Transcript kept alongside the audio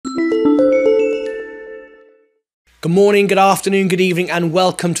Good morning, good afternoon, good evening, and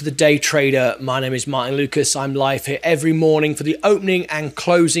welcome to the Day Trader. My name is Martin Lucas. I'm live here every morning for the opening and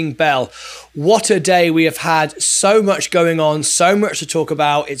closing bell. What a day we have had. So much going on, so much to talk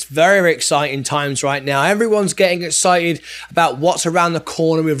about. It's very, very exciting times right now. Everyone's getting excited about what's around the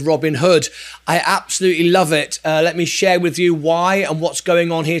corner with Robinhood. I absolutely love it. Let me share with you why and what's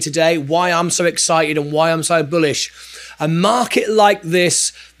going on here today, why I'm so excited and why I'm so bullish. A market like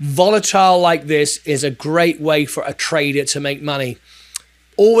this, volatile like this, is a great way for a trader to make money.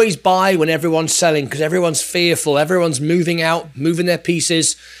 Always buy when everyone's selling because everyone's fearful. Everyone's moving out, moving their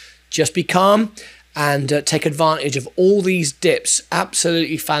pieces. Just be calm and take advantage of all these dips.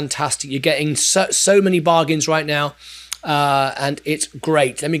 Absolutely fantastic. You're getting so many bargains right now. And it's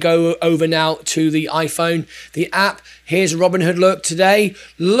great. Let me go over now to the iPhone, the app. Here's Robinhood look today.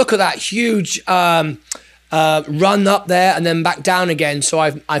 Look at that huge run up there and then back down again. So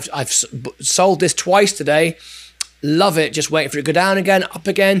I've sold this twice today. Love it. Just waiting for it to go down again, up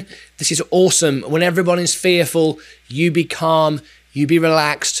again. This is awesome. When everyone is fearful, you be calm, you be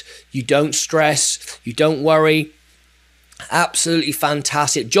relaxed, you don't stress, you don't worry. Absolutely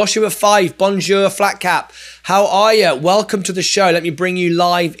fantastic. Joshua 5, bonjour, flat cap. How are you? Welcome to the show. Let me bring you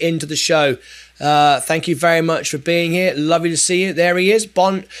live into the show. Thank you very much for being here. Lovely to see you. There he is,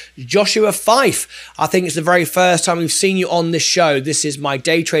 Joshua Fife. I think it's the very first time we've seen you on this show. This is my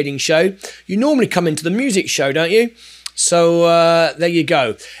day trading show. You normally come into the music show, don't you? So there you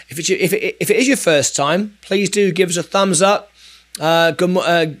go. If it is your first time, please do give us a thumbs up.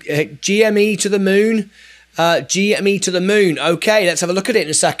 GME to the moon. GME to the moon. Okay, let's have a look at it in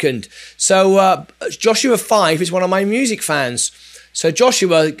a second. So Joshua 5 is one of my music fans. So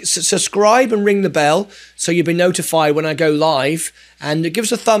Joshua, subscribe and ring the bell so you'll be notified when I go live, and give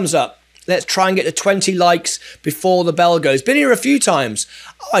us a thumbs up. Let's try and get to 20 likes before the bell goes. Been here a few times.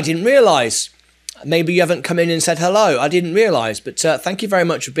 Oh, I didn't realise. Maybe you haven't come in and said hello. I didn't realise, but thank you very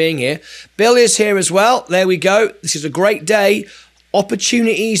much for being here. Bill is here as well. There we go. This is a great day.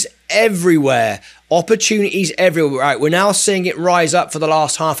 Opportunities everywhere. Opportunities everywhere. Right, we're now seeing it rise up for the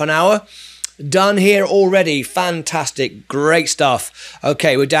last half an hour. Done here already. Fantastic. Great stuff.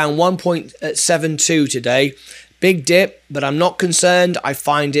 Okay, we're down 1.72 today. Big dip, but I'm not concerned. I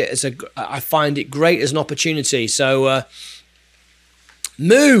find it great as an opportunity. So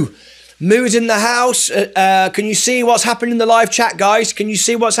Moo is in the house. Can you see what's happened in the live chat, guys? Can you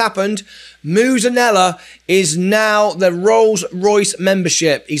see what's happened? Moo Zanella is now the Rolls-Royce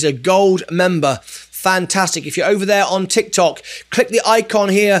membership. He's a gold member. Fantastic. If you're over there on TikTok, click the icon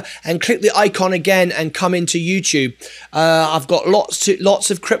here and click the icon again and come into YouTube. I've got lots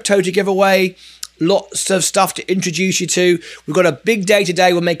of crypto to give away, lots of stuff to introduce you to. We've got a big day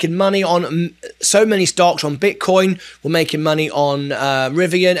today. We're making money on so many stocks, on Bitcoin. We're making money on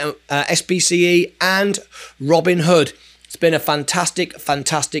Rivian, SPCE and Robinhood. It's been a fantastic,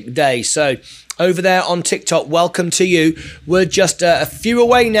 fantastic day. So over there on TikTok, welcome to you. We're just a few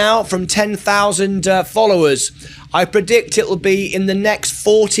away now from 10,000 followers. I predict it will be in the next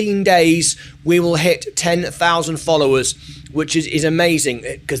 14 days, we will hit 10,000 followers, which is amazing,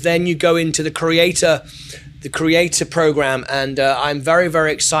 because then you go into the creator program, and I'm very,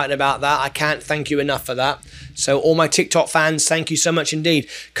 very excited about that. I can't thank you enough for that. So all my TikTok fans, thank you so much indeed.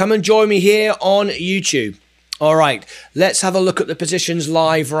 Come and join me here on YouTube. All right, let's have a look at the positions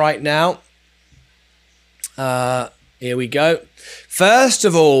live right now. Here we go. First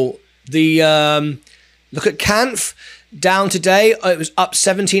of all, look at Canf down today. It was up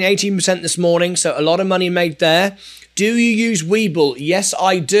 17-18% this morning, so a lot of money made there. Do you use Webull? Yes,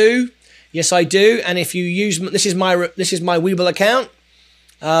 I do. Yes, I do. And if you use this is my Webull account.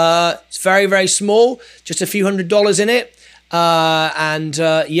 It's very, very small, just a few $100s in it.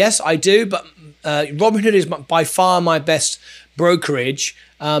 Yes, I do. But Robinhood is by far my best brokerage.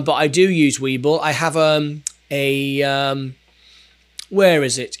 But I do use Webull. I have where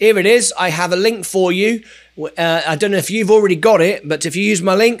is it? Here it is. I have a link for you. I don't know if you've already got it, but if you use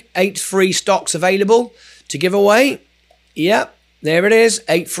my link, 8 free stocks available to give away. Yep, there it is.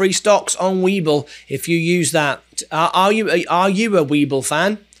 8 free stocks on Webull. If you use that, are you a Webull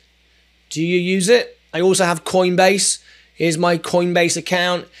fan? Do you use it? I also have Coinbase. Here's my Coinbase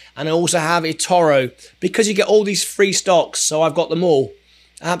account, and I also have eToro, because you get all these free stocks. So I've got them all.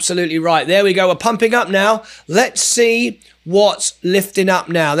 Absolutely right. There we go. We're pumping up now. Let's see what's lifting up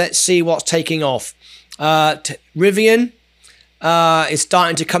now. Let's see what's taking off. Rivian is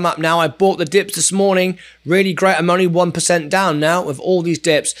starting to come up now. I bought the dips this morning. Really great. I'm only 1% down now with all these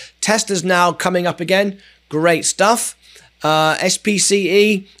dips. Tesla's now coming up again. Great stuff.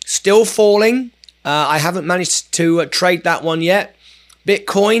 SPCE still falling. I haven't managed to trade that one yet.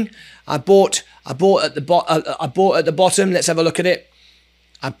 Bitcoin, I bought I bought at the bottom. Let's have a look at it.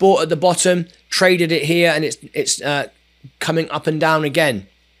 I bought at the bottom, traded it here, and it's coming up and down again.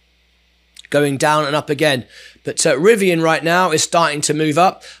 Going down and up again. But Rivian right now is starting to move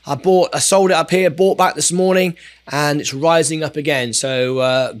up. I sold it up here, bought back this morning, and it's rising up again.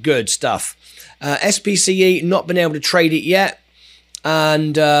 So good stuff. SPCE, not been able to trade it yet.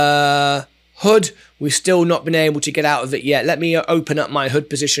 And Hood, we've still not been able to get out of it yet. Let me open up my Hood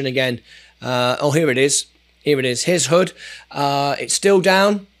position again. Oh, here it is. Here it is. Here's Hood. It's still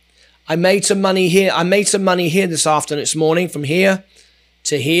down. I made some money here. I made some money here this morning from here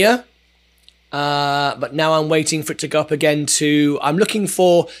to here. But now I'm waiting for it to go up again to, I'm looking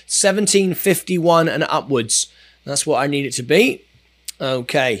for 1751 and upwards. That's what I need it to be.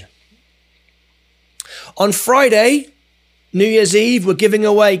 Okay. On Friday, New Year's Eve, we're giving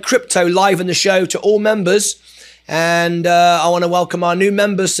away crypto live in the show to all members. And I want to welcome our new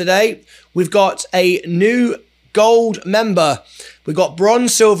members today. We've got a new gold member. We've got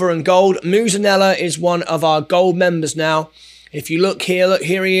bronze, silver, and gold. Muzanella is one of our gold members now. If you look here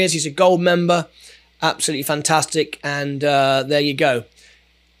he is. He's a gold member. Absolutely fantastic. And there you go.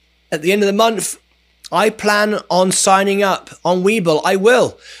 At the end of the month, I plan on signing up on Webull. I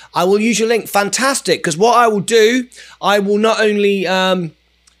will use your link. Fantastic. Because what I will do, I will not only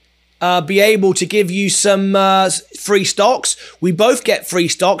be able to give you some free stocks. We both get free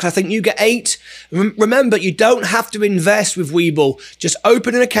stocks. I think you get 8. Remember, you don't have to invest with Webull. Just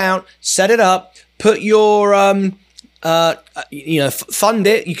open an account, set it up, put your... fund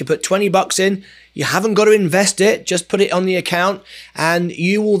it. You can put $20 in. You haven't got to invest it. Just put it on the account and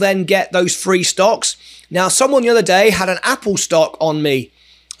you will then get those free stocks. Now, someone the other day had an Apple stock on me.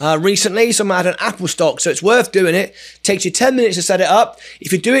 Recently, someone had an Apple stock, so it's worth doing it. Takes you 10 minutes to set it up.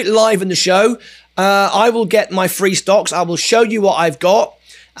 If you do it live in the show, I will get my free stocks. I will show you what I've got.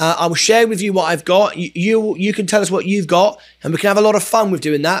 I will share with you what I've got. You can tell us what you've got, and we can have a lot of fun with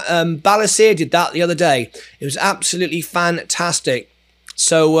doing that. Balasir did that the other day. It was absolutely fantastic.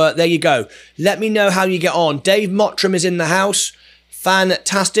 So there you go. Let me know how you get on. Dave Mottram is in the house.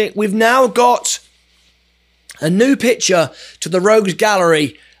 Fantastic. We've now got a new picture to the Rogues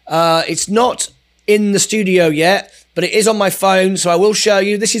Gallery. It's not in the studio yet, but it is on my phone, so I will show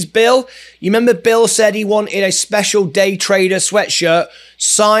you. This is Bill. You remember Bill said he wanted a special day trader sweatshirt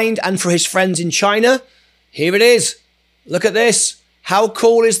signed and for his friends in China? Here it is. Look at this. How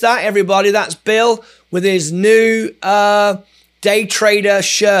cool is that, everybody? That's Bill with his new day trader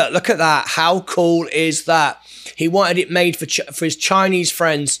shirt. Look at that. How cool is that? He wanted it made for his Chinese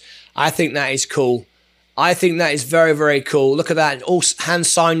friends. I think that is cool. I think that is very, very cool. Look at that. All hand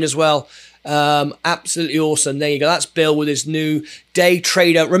signed as well. Absolutely awesome. There you go. That's Bill with his new day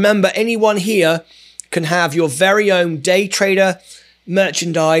trader. Remember, anyone here can have your very own day trader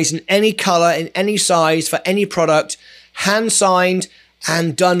merchandise in any color, in any size, for any product, hand signed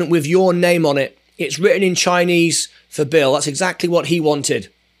and done with your name on it. It's written in Chinese for Bill. That's exactly what he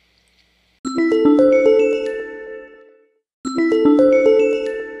wanted.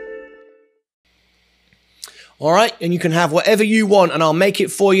 All right, and you can have whatever you want, and I'll make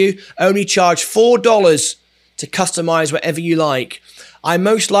it for you. Only charge $4 to customize whatever you like. I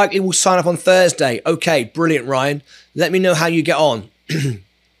most likely will sign up on Thursday. Okay, brilliant, Ryan. Let me know how you get on.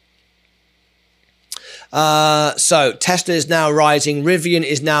 So Tesla is now rising. Rivian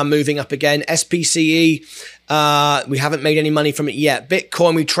is now moving up again. SPCE, we haven't made any money from it yet.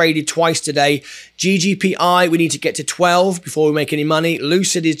 Bitcoin, we traded twice today. GGPI, we need to get to 12 before we make any money.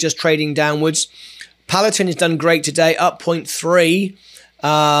 Lucid is just trading downwards. Palantir has done great today, up 0.3.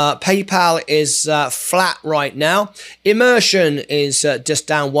 PayPal is flat right now. Immersion is just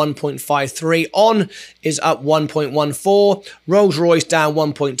down 1.53. On is up 1.14. Rolls-Royce down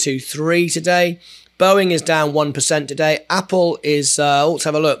 1.23 today. Boeing is down 1% today. Apple is, let's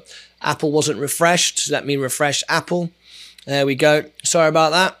have a look. Apple wasn't refreshed. So let me refresh Apple. There we go. Sorry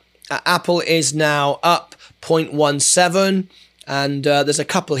about that. Apple is now up 0.17. And there's a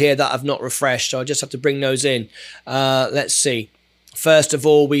couple here that I've not refreshed, so I just have to bring those in. Let's see. First of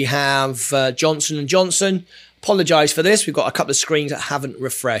all, we have Johnson & Johnson. Apologise for this. We've got a couple of screens that haven't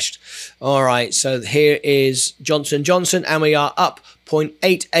refreshed. All right, so here is Johnson & Johnson, and we are up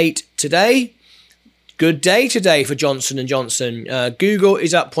 0.88 today. Good day today for Johnson & Johnson. Google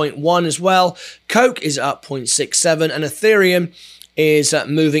is up 0.1 as well. Coke is up 0.67, and Ethereum is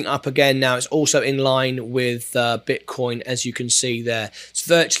moving up again now. It's also in line with Bitcoin, as you can see there. It's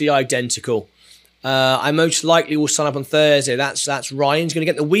virtually identical. I most likely will sign up on Thursday. That's Ryan's going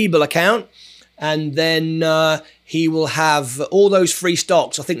to get the Webull account, and then he will have all those free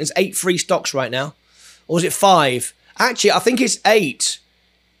stocks. I think there's 8 free stocks right now. Or is it 5? Actually, I think it's 8.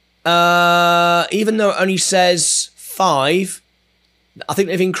 Even though it only says 5, I think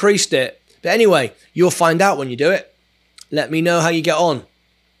they've increased it. But anyway, you'll find out when you do it. Let me know how you get on.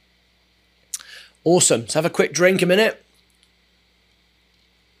 Awesome. Let's have a quick drink a minute.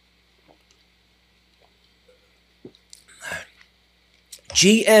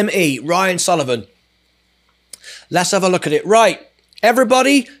 GME, Ryan Sullivan. Let's have a look at it. Right.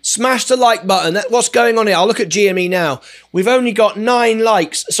 Everybody, smash the like button. What's going on here? I'll look at GME now. We've only got 5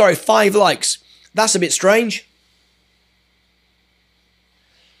 likes. That's a bit strange.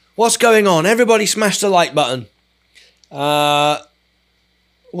 What's going on? Everybody smash the like button.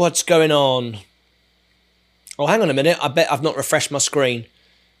 What's going on? Oh, hang on a minute. I bet I've not refreshed my screen.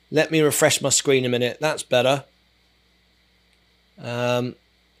 Let me refresh my screen a minute. That's better.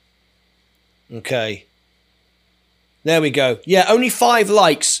 Okay. There we go. Yeah, only 5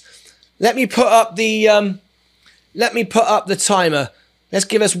 likes. Let me put up the timer. Let's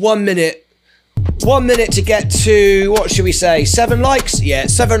give us 1 minute. 1 minute to get to, what should we say, 7 likes? Yeah,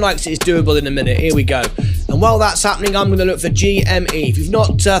 7 likes is doable in a minute. Here we go. And while that's happening, I'm going to look for GME. If you've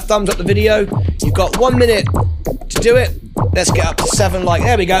not thumbs up the video, you've got 1 minute to do it. Let's get up to 7 likes.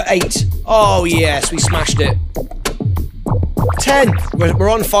 There we go, 8. Oh, yes, we smashed it. 10. We're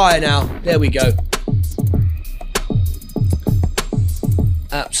on fire now. There we go.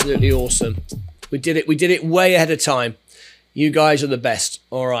 Absolutely awesome. We did it way ahead of time. You guys are the best.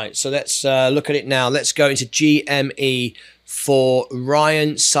 All right, so let's look at it now. Let's go into GME for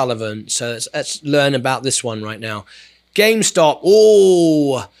Ryan Sullivan. So let's learn about this one right now. GameStop.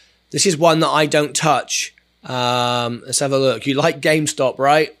 Oh, this is one that I don't touch. Let's have a look. You like GameStop,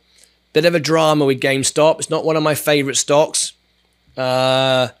 right? Bit of a drama with GameStop. It's not one of my favorite stocks.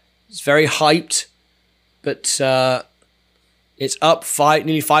 It's very hyped, but it's up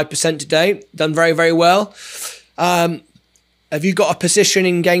nearly 5% today. Done very, very well. Have you got a position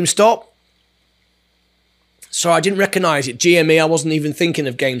in GameStop? Sorry, I didn't recognize it. GME, I wasn't even thinking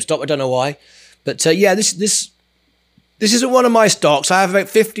of GameStop. I don't know why. But yeah, this isn't one of my stocks. I have about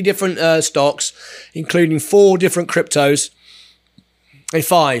 50 different stocks, including 4 different cryptos.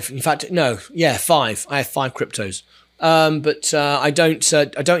 5. In fact, no. Yeah, 5. I have 5 cryptos. But I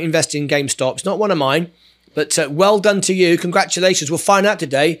don't invest in GameStop. It's not one of mine. But well done to you. Congratulations. We'll find out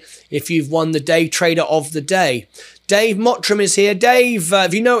today if you've won the Day Trader of the Day. Dave Mottram is here. Dave,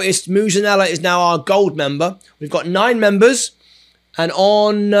 have you noticed Muzanella is now our gold member? We've got 9 members. And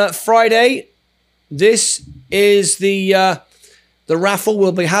on Friday, this is the raffle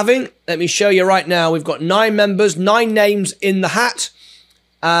we'll be having. Let me show you right now. We've got 9 members, 9 names in the hat.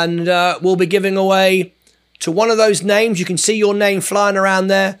 And we'll be giving away to one of those names. You can see your name flying around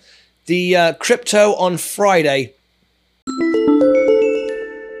there. The crypto on Friday.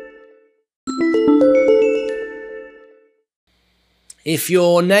 If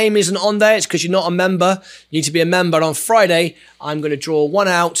your name isn't on there, it's because you're not a member. You need to be a member. And on Friday, I'm going to draw one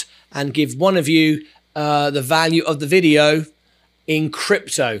out and give one of you the value of the video in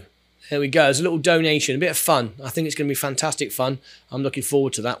crypto. There we go. There's a little donation, a bit of fun. I think it's going to be fantastic fun. I'm looking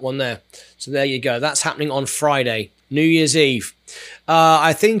forward to that one there. So there you go. That's happening on Friday, New Year's Eve.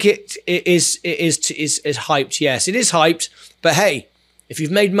 I think it is hyped. Yes, it is hyped. But hey, if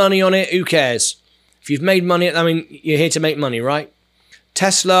you've made money on it, who cares? If you've made money, I mean, you're here to make money, right?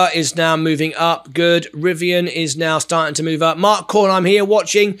 Tesla is now moving up. Good. Rivian is now starting to move up. Mark Corn, I'm here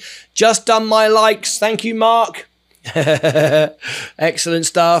watching. Just done my likes. Thank you, Mark. Excellent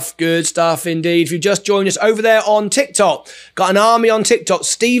stuff. Good stuff indeed. If you just joined us over there on TikTok, got an army on TikTok.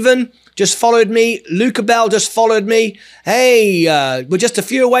 Stephen just followed me. Luca Bell just followed me. Hey, we're just a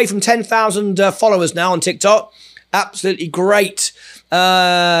few away from 10,000 followers now on TikTok. Absolutely great.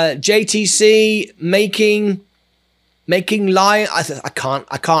 JTC making line.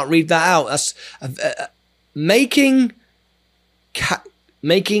 I can't read that out. That's making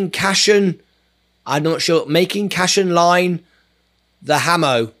Cashin. I'm not sure. Making Cashin line the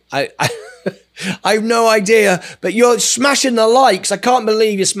Hamo. I have no idea, but you're smashing the likes. I can't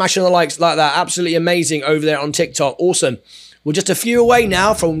believe you're smashing the likes like that. Absolutely amazing over there on TikTok. Awesome. We're just a few away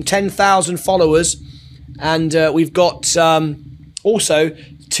now from 10,000 followers, and we've got also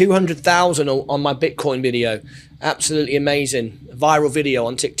 200,000 on my Bitcoin video. Absolutely amazing. Viral video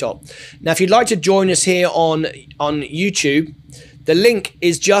on TikTok. Now, if you'd like to join us here on YouTube, the link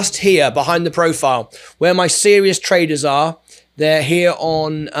is just here behind the profile where my serious traders are. They're here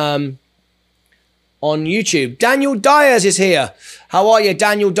on YouTube. Daniel Dyers is here. How are you,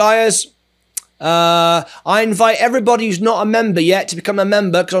 Daniel Dyers? I invite everybody who's not a member yet to become a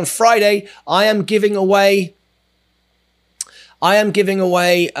member, because on Friday I am giving away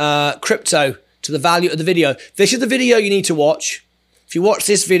crypto to the value of the video. This is the video you need to watch. If you watch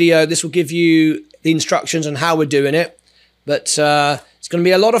this video, this will give you the instructions on how we're doing it. But it's going to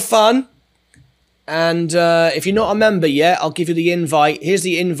be a lot of fun. And if you're not a member yet, I'll give you the invite. Here's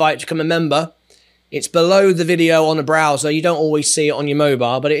the invite to become a member. It's below the video on the browser. You don't always see it on your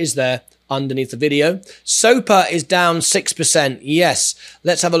mobile, but it is there underneath the video. SOPA is down 6%. Yes,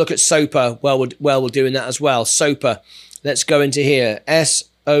 let's have a look at SOPA while we're doing that as well. SOPA. Let's go into here.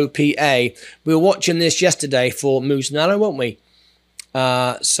 SOPA. We were watching this yesterday for Moose Nano, weren't we?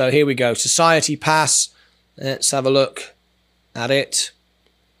 So here we go. Society Pass. Let's have a look at it.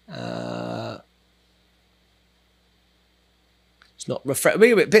 It's not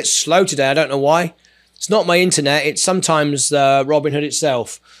we're a bit slow today. I don't know why. It's not my internet. It's sometimes Robinhood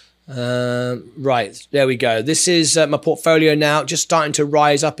itself. Right, there we go. This is my portfolio now, just starting to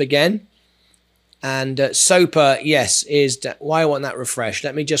rise up again. And SOPA, yes, is... Why I want that refreshed?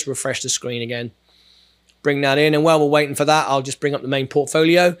 Let me just refresh the screen again. Bring that in. And while we're waiting for that, I'll just bring up the main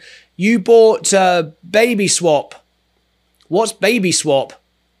portfolio. You bought Baby Swap. What's Baby Swap?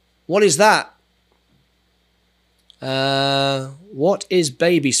 What is that? What is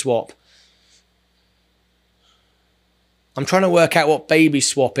Baby Swap? I'm trying to work out what Baby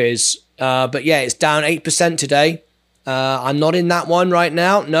Swap is. But yeah, it's down 8% today. I'm not in that one right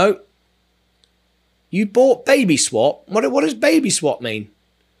now. No. You bought Baby Swap? What does Baby Swap mean?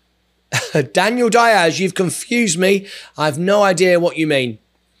 Daniel Diaz, you've confused me. I have no idea what you mean.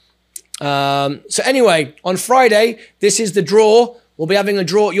 So anyway, on Friday, this is the draw. We'll be having a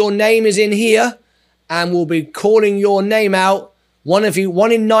draw. Your name is in here. And we'll be calling your name out. One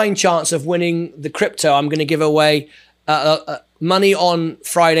in 9 chance of winning the crypto. I'm going to give away money on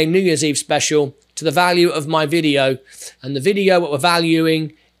Friday, New Year's Eve special, to the value of my video. And the video what we're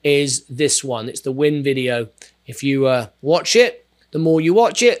valuing is this one. It's the win video. If you watch it, the more you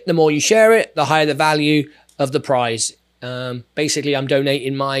watch it, the more you share it, the higher the value of the prize. Basically, I'm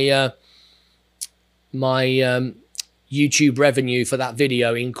donating my YouTube revenue for that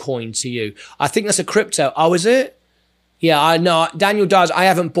video in coin to you. I think that's a crypto. Oh, is it? Yeah, I know. Daniel does. I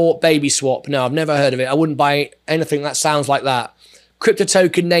haven't bought Baby Swap. No, I've never heard of it. I wouldn't buy anything that sounds like that. Crypto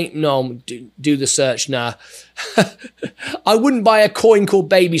token name. No, do the search now. I wouldn't buy a coin called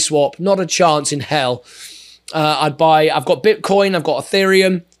Baby Swap. Not a chance in hell. I've got Bitcoin. I've got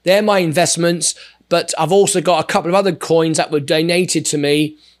Ethereum. They're my investments. But I've also got a couple of other coins that were donated to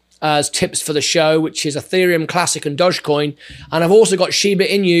me as tips for the show, which is Ethereum Classic and Dogecoin. And I've also got Shiba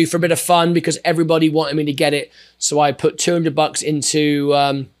Inu for a bit of fun because everybody wanted me to get it. So I put $200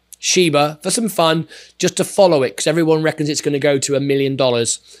 into Shiba for some fun, just to follow it, because everyone reckons it's going to go to $1 million.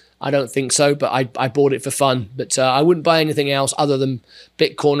 I don't think so, but I bought it for fun. But I wouldn't buy anything else other than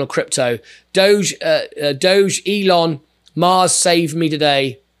Bitcoin or crypto. Doge, Elon, Mars saved me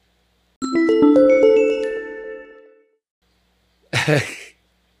today.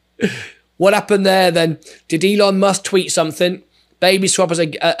 What happened there then? Did Elon Musk tweet something? Baby Swap as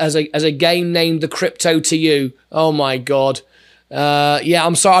a game named the crypto to you. Oh my God. Yeah,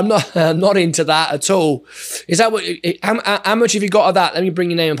 I'm sorry. I'm not into that at all. Is that what? How much have you got of that? Let me bring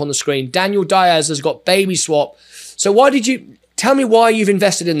your name up on the screen. Daniel Diaz has got Baby Swap. So why did you tell me why you've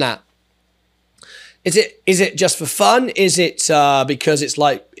invested in that? Is it just for fun? Is it because it's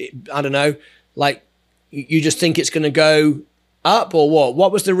like, I don't know, like you just think it's going to go up, or what?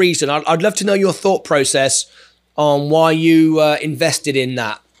 What was the reason? I'd love to know your thought process on why you invested in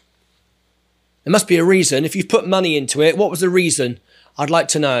that. There must be a reason. If you've put money into it, what was the reason? I'd like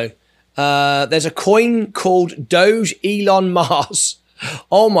to know. There's a coin called Doge Elon Mars.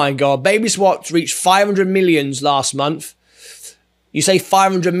 Oh my God. Baby Swaps reached 500 millions last month. You say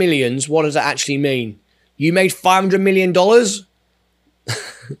 500 millions. What does that actually mean? You made $500 million?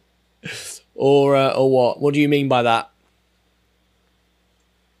 or what? What do you mean by that?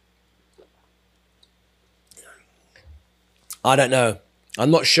 I don't know.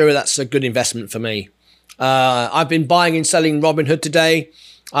 I'm not sure that's a good investment for me. I've been buying and selling Robinhood today.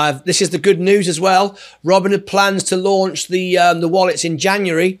 This is the good news as well. Robinhood plans to launch the wallets in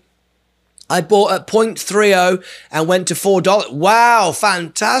January. I bought at 0.30 and went to $4. Wow,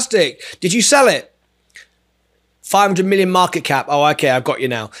 fantastic. Did you sell it? 500 million market cap. Oh, okay, I've got you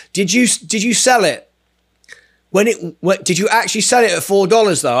now. Did you sell it? Did you actually sell it at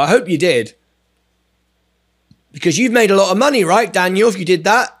 $4 though? I hope you did. Because you've made a lot of money, right, Daniel, if you did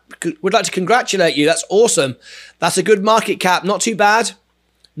that? Would like to congratulate you. That's awesome. That's a good market cap. Not too bad.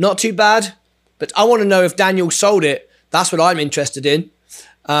 Not too bad. But I want to know if Daniel sold it. That's what I'm interested in.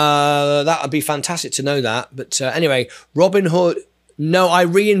 That would be fantastic to know that. But anyway, Robinhood, no, I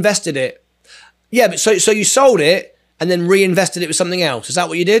reinvested it. Yeah, but so you sold it and then reinvested it with something else. Is that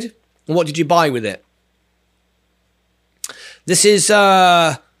what you did? And what did you buy with it? This is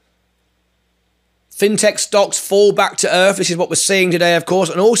fintech stocks fall back to earth. This is what we're seeing today, of course.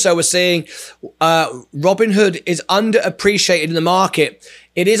 And also we're seeing Robinhood is underappreciated in the market.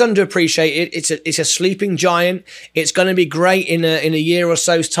 It is underappreciated. It's a sleeping giant. It's going to be great in a year or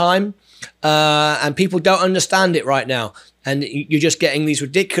so's time. And people don't understand it right now. And you're just getting these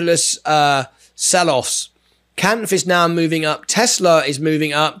ridiculous sell-offs. Canf is now moving up. Tesla is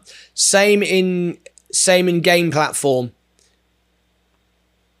moving up. Same in game platform.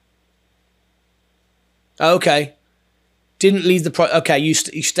 Okay. Didn't leave the okay, you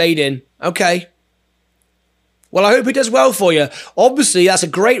stayed in. Okay. Well, I hope it does well for you. Obviously, that's a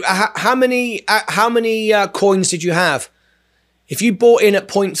great... How many coins did you have? If you bought in at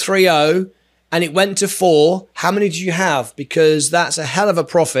 0.30 and it went to 4, how many did you have? Because that's a hell of a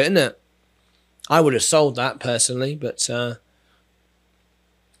profit, isn't it? I would have sold that personally, but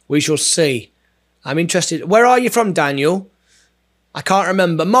we shall see. I'm interested. Where are you from, Daniel? I can't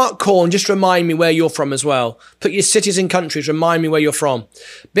remember. Mark Korn, just remind me where you're from as well. Put your cities and countries, remind me where you're from.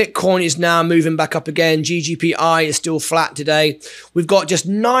 Bitcoin is now moving back up again. GGPI is still flat today. We've got just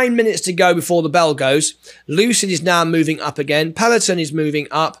 9 minutes to go before the bell goes. Lucid is now moving up again. Peloton is moving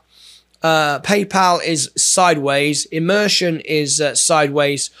up. PayPal is sideways. Immersion is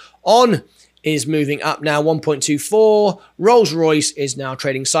sideways. On is moving up now, 1.24. Rolls-Royce is now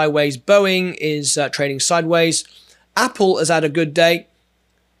trading sideways. Boeing is trading sideways. Apple has had a good day.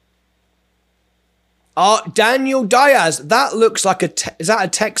 Daniel Diaz, that looks like is that a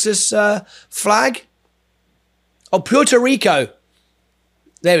Texas flag? Oh, Puerto Rico.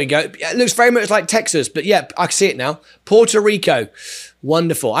 There we go. It looks very much like Texas, but yeah, I can see it now. Puerto Rico.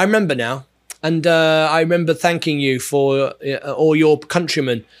 Wonderful. I remember now. And I remember thanking you for all your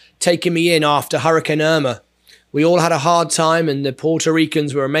countrymen taking me in after Hurricane Irma. We all had a hard time and the Puerto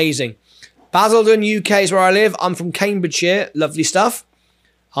Ricans were amazing. Basildon, UK is where I live. I'm from Cambridgeshire. Lovely stuff.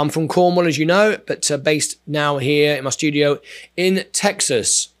 I'm from Cornwall, as you know, but based now here in my studio in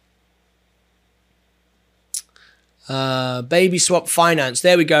Texas. Baby Swap Finance.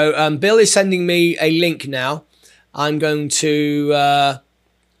 There we go. Bill is sending me a link now. I'm going to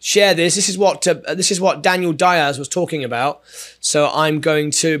share this. This is what Daniel Diaz was talking about. So I'm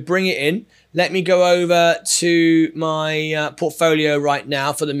going to bring it in. Let me go over to my portfolio right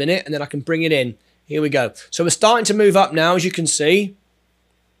now for the minute, and then I can bring it in. Here we go. So we're starting to move up now, as you can see.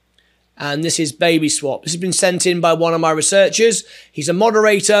 And this is Baby Swap. This has been sent in by one of my researchers. He's a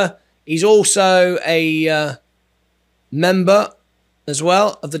moderator. He's also a member as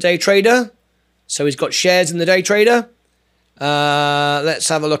well of the Day Trader. So he's got shares in the Day Trader. Let's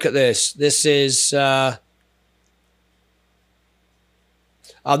have a look at this. This is... this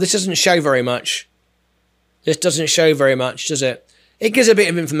doesn't show very much. This doesn't show very much, does it? It gives a bit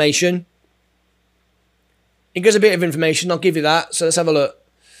of information. It gives a bit of information, I'll give you that. So let's have a look.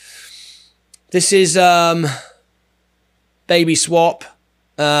 This is Baby Swap.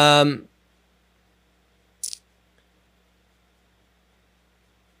 It's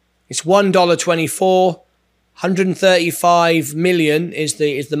 $1.24. 135 million is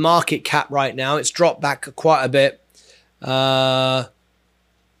the market cap right now. It's dropped back quite a bit.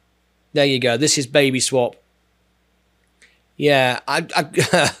 There you go. This is Baby Swap. Yeah, I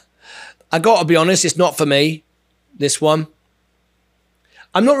got to be honest. It's not for me. This one.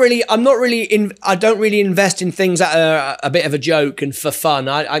 I don't really invest in things that are a bit of a joke and for fun.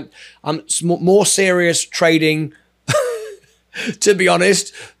 I'm more serious trading, to be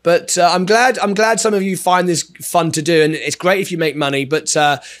honest. But I'm glad some of you find this fun to do, and it's great if you make money. But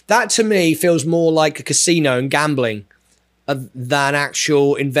that to me feels more like a casino and gambling than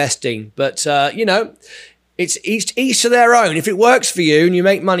actual investing. But you know, it's each to their own. If it works for you and you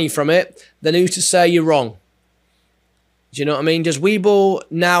make money from it, then who's to say you're wrong? Do you know what I mean? Does Webull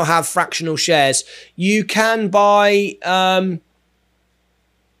now have fractional shares? You can buy.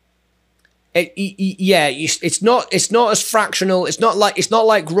 It's not as fractional. It's not like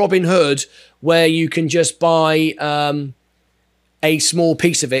Robinhood where you can just buy a small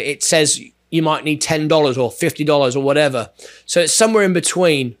piece of it. It says you might need $10 or $50 or whatever. So it's somewhere in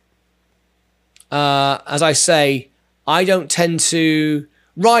between. As I say, I don't tend to.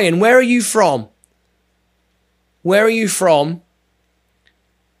 Ryan, where are you from? Where are you from?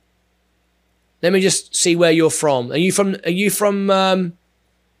 Let me just see where you're from. Are you from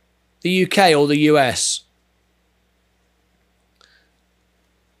the UK or the US?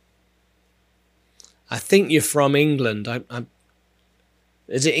 I think you're from England.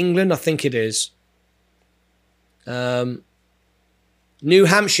 Is it England? I think it is. New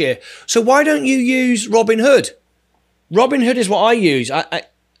Hampshire. So why don't you use Robinhood? Robinhood is what I use.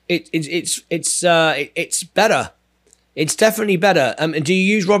 It's better. It's definitely better. And do you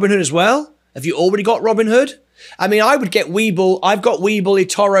use Robinhood as well? Have you already got Robinhood? I mean, I would get Webull. I've got Webull,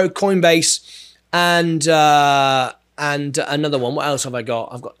 eToro, Coinbase, and another one. What else have I got?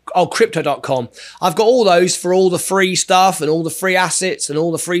 I've got Crypto.com. I've got all those for all the free stuff and all the free assets and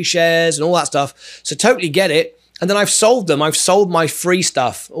all the free shares and all that stuff. So totally get it. And then I've sold them. I've sold my free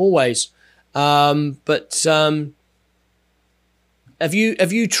stuff always. Have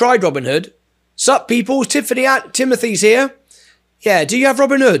you tried Robinhood? Sup, people? Timothy's here. Yeah, do you have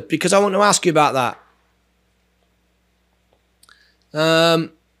Robinhood? Because I want to ask you about that.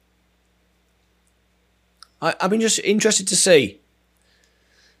 I've been just interested to see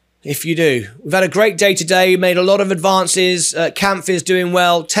if you do. We've had a great day today. Made a lot of advances. Kampf is doing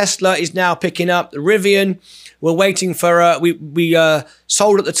well. Tesla is now picking up. The Rivian, we're waiting for. We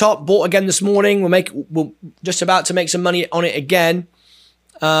sold at the top, bought again this morning. We're just about to make some money on it again.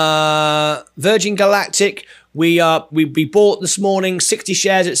 Virgin Galactic, we bought this morning 60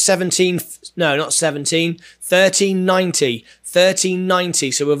 shares at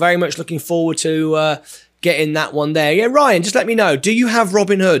 13.90. So we're very much looking forward to getting that one there. Yeah, Ryan, just let me know. Do you have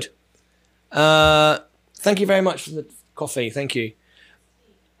Robinhood? Thank you very much for the coffee. Thank you.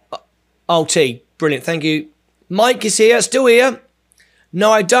 Oh, tea. Brilliant. Thank you. Mike is here. Still here.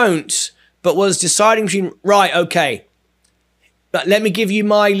 No, I don't. But was deciding between... Right, okay. But let me give you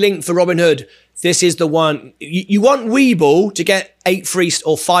my link for Robinhood. This is the one. You want Webull to get 8 free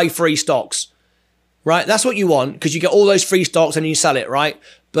or 5 free stocks. Right? That's what you want because you get all those free stocks and you sell it, right?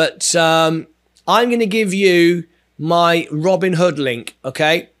 But I'm going to give you my Robinhood link,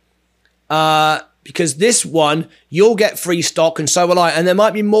 okay? Because this one, you'll get free stock and so will I. And there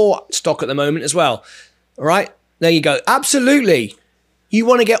might be more stock at the moment as well. All right? There you go. Absolutely. You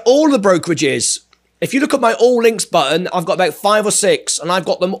want to get all the brokerages. If you look at my all links button, I've got about 5 or 6 and I've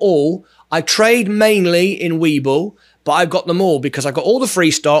got them all. I trade mainly in Webull, but I've got them all because I've got all the free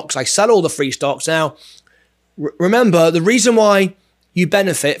stocks. I sell all the free stocks. Now, remember, the reason why you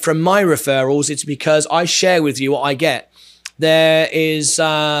benefit from my referrals is because I share with you what I get. There is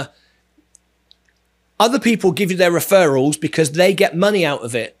other people give you their referrals because they get money out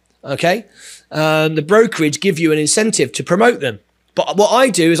of it, okay? The brokerage give you an incentive to promote them. But what I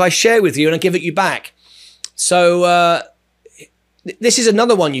do is I share with you and I give it you back. So this is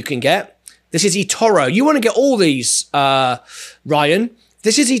another one you can get. This is eToro. You want to get all these, Ryan.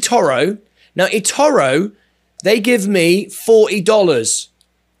 This is eToro. Now, eToro, they give me $40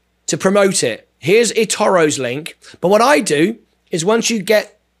 to promote it. Here's eToro's link. But what I do is once you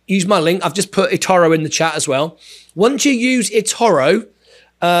use my link, I've just put eToro in the chat as well. Once you use eToro,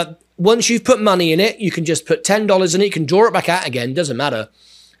 once you've put money in it, you can just put $10 in it. You can draw it back out again. Doesn't matter.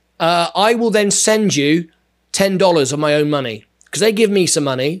 I will then send you $10 of my own money because they give me some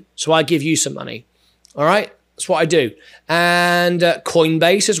money. So I give you some money. All right. That's what I do. And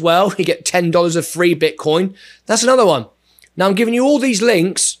Coinbase as well. You get $10 of free Bitcoin. That's another one. Now I'm giving you all these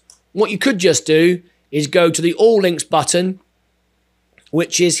links. What you could just do is go to the all links button,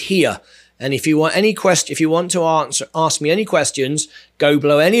 which is here. And if you want if you want to ask me any questions, go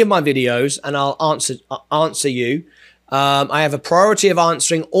below any of my videos and I'll answer you. I have a priority of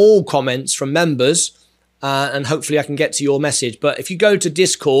answering all comments from members, and hopefully I can get to your message. But if you go to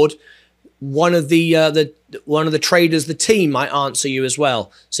Discord, one of the traders, the team might answer you as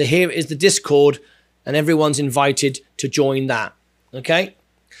well. So here is the Discord, and everyone's invited to join that. Okay.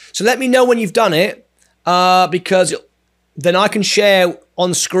 So let me know when you've done it, because then I can share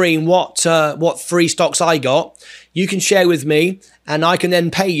on screen what free stocks I got. You can share with me and I can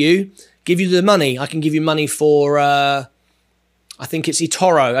then pay you, give you the money. I can give you money for, I think it's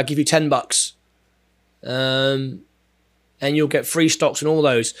eToro. I give you $10. And you'll get free stocks and all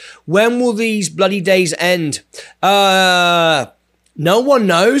those. When will these bloody days end? No one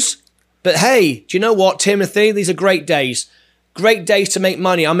knows. But hey, do you know what, Timothy? These are great days. Great days to make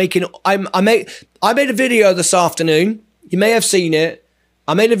money. I made a video this afternoon. You may have seen it.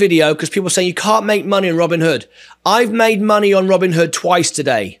 I made a video because people are saying you can't make money on Robinhood. I've made money on Robinhood twice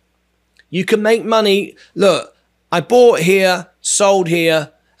today. You can make money. Look, I bought here, sold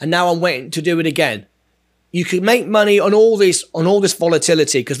here, and now I'm waiting to do it again. You can make money on all this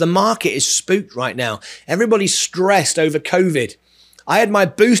volatility because the market is spooked right now. Everybody's stressed over COVID. I had my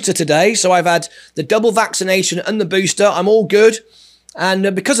booster today, so I've had the double vaccination and the booster. I'm all good.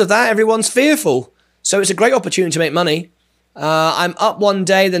 And because of that, everyone's fearful. So it's a great opportunity to make money. I'm up one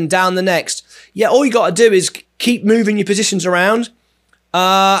day, then down the next. Yeah, all you got to do is keep moving your positions around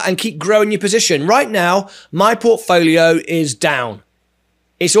and keep growing your position. Right now, my portfolio is down.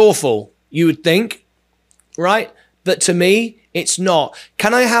 It's awful, you would think, right? But to me, it's not.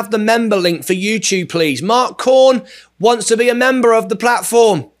 Can I have the member link for YouTube, please? Mark Korn, wants to be a member of the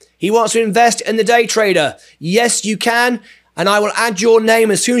platform. He wants to invest in the Day Trader. Yes, you can. And I will add your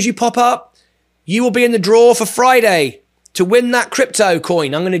name as soon as you pop up. You will be in the draw for Friday to win that crypto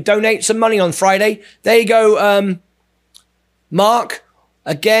coin. I'm going to donate some money on Friday. There you go, Mark.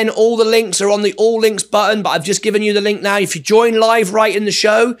 Again, all the links are on the all links button, but I've just given you the link now. If you join live right in the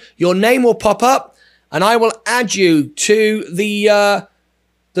show, your name will pop up and I will add you to the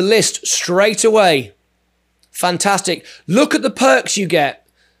list straight away. Fantastic. Look at the perks you get.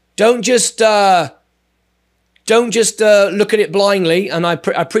 Don't just look at it blindly. And I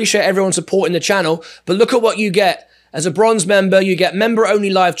appreciate everyone supporting the channel, but look at what you get. As a bronze member, you get member-only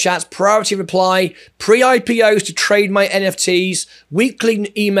live chats, priority reply, pre-IPOs to trade my NFTs,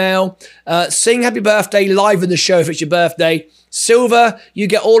 weekly email, sing happy birthday live in the show if it's your birthday. Silver, you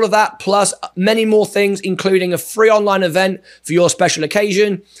get all of that, plus many more things, including a free online event for your special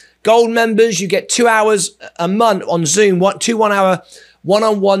occasion. Gold members, you get 2 hours a month on Zoom, 2 1-hour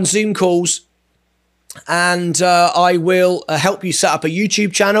one-on-one Zoom calls. And I will help you set up a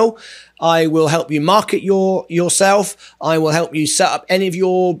YouTube channel. I will help you market yourself. I will help you set up any of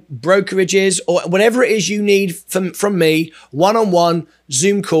your brokerages or whatever it is you need from me. One-on-one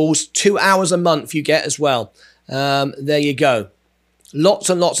Zoom calls, 2 hours a month you get as well. There you go. Lots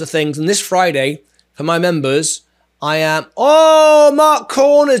and lots of things. And this Friday, for my members, I am... Oh, Mark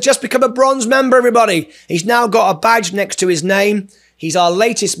Korn has just become a bronze member, everybody. He's now got a badge next to his name. He's our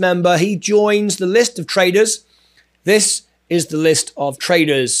latest member. He joins the list of traders. This is the list of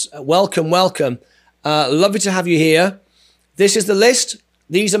traders. Welcome, welcome. Lovely to have you here. This is the list.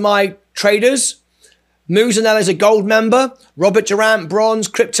 These are my traders. Muzanel is a gold member. Robert Durant, bronze.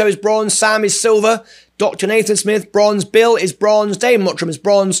 Crypto is bronze. Sam is silver. Dr. Nathan Smith, bronze. Bill is bronze. Dave Mottram is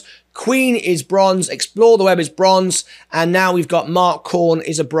bronze. Queen is bronze. Explore the Web is bronze. And now we've got Mark Korn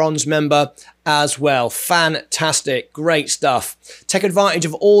is a bronze member as well. Fantastic. Great stuff. Take advantage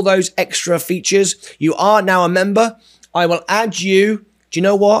of all those extra features. You are now a member. I will add you. Do you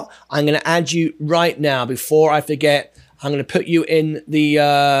know what? I'm going to add you right now before I forget. I'm going to put you in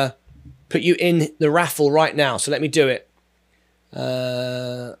the raffle right now. So let me do it.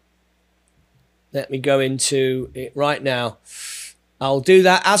 Let me go into it right now. I'll do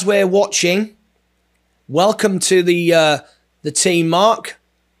that as we're watching. Welcome to the team, Mark.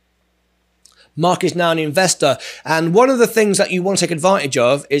 Mark is now an investor. And one of the things that you want to take advantage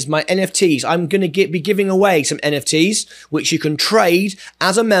of is my NFTs. I'm going to be giving away some NFTs, which you can trade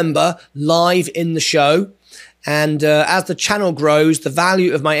as a member live in the show. And as the channel grows, the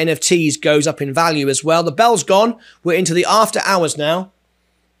value of my NFTs goes up in value as well. The bell's gone. We're into the after hours now.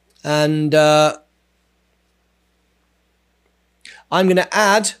 And I'm going to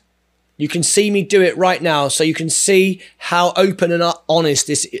add... You can see me do it right now, so you can see how open and honest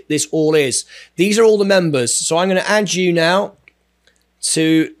this all is. These are all the members. So I'm going to add you now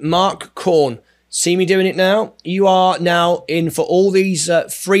to Mark Korn. See me doing it now? You are now in for all these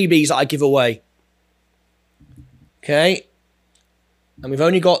freebies that I give away. Okay. And we've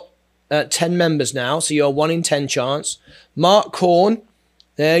only got 10 members now, so you're 1 in 10 chance. Mark Korn.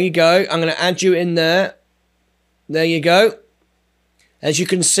 There you go. I'm going to add you in there. There you go. As you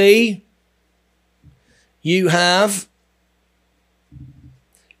can see, you have,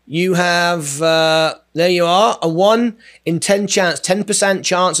 there you are, a 1 in 10 chance, 10%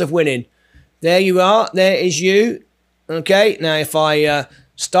 chance of winning. There you are, there is you. Okay, now if I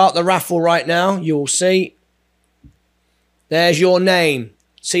start the raffle right now, you will see, there's your name.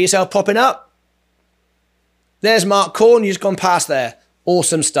 See yourself popping up? There's Mark Korn, you've just gone past there.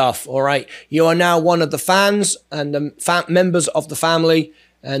 Awesome stuff, all right. You are now one of the fans and the members of the family,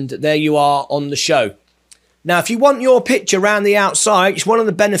 and there you are on the show. Now, if you want your picture around the outside, it's one of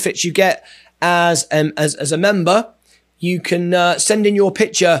the benefits you get as a member. You can send in your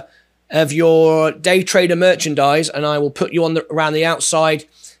picture of your Day Trader merchandise, and I will put you on around the outside,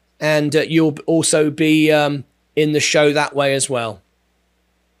 and you'll also be in the show that way as well.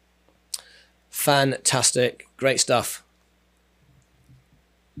 Fantastic, great stuff.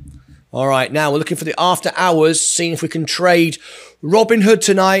 All right, now we're looking for the after hours, seeing if we can trade Robinhood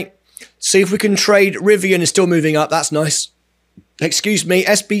tonight. See if we can trade Rivian is still moving up. That's nice. Excuse me,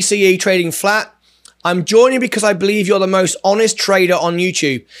 SBCE trading flat. I'm joining because I believe you're the most honest trader on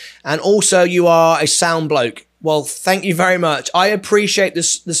YouTube. And also you are a sound bloke. Well, thank you very much. I appreciate the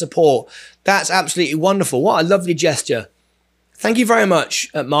support. That's absolutely wonderful. What a lovely gesture. Thank you very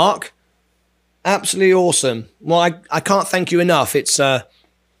much, Mark. Absolutely awesome. Well, I can't thank you enough. It's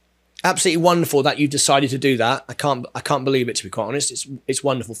absolutely wonderful that you've decided to do that. I can't believe it, to be quite honest. It's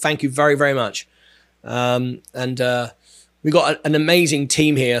wonderful. Thank you very, very much. We've got an amazing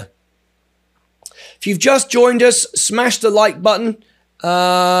team here. If you've just joined us, smash the like button.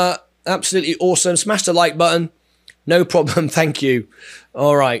 Absolutely awesome. Smash the like button. No problem. Thank you.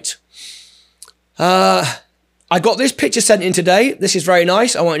 All right. I got this picture sent in today. This is very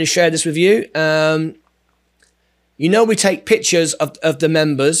nice. I wanted to share this with you. You know, we take pictures of the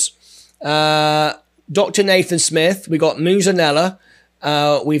members. Dr. Nathan Smith. We got Muzanella.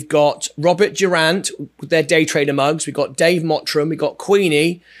 We've got Robert Durant with their day trader mugs. We've got Dave Mottram. We got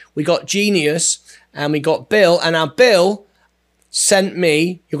Queenie. We got Genius. And we got Bill. And now Bill sent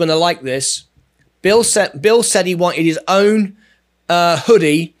me, you're going to like this. Bill said he wanted his own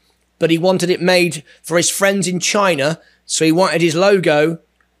hoodie, but he wanted it made for his friends in China. So he wanted his logo,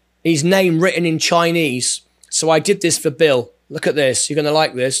 his name written in Chinese. So I did this for Bill. Look at this. You're going to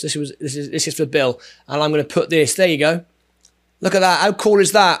like this. This is for Bill. And I'm going to put this. There you go. Look at that. How cool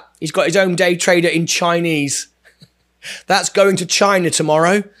is that? He's got his own day trader in Chinese. That's going to China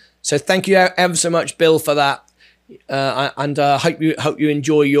tomorrow. So thank you ever so much, Bill, for that. And hope you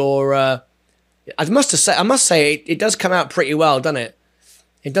enjoy your. I must say it does come out pretty well, doesn't it?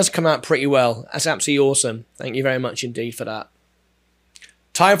 It does come out pretty well. That's absolutely awesome. Thank you very much indeed for that.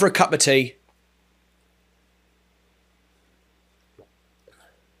 Time for a cup of tea.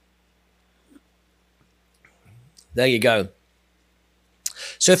 There you go.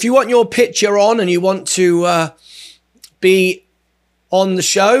 So if you want your picture on and you want to be on the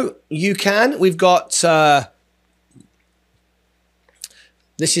show, you can. We've got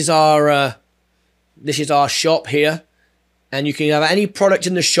this is our shop here, and you can have any product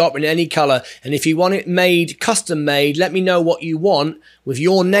in the shop in any color. And if you want it made, custom made, let me know what you want with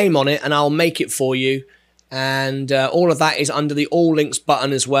your name on it, and I'll make it for you. And all of that is under the all links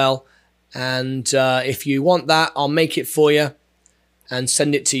button as well. And if you want that, I'll make it for you and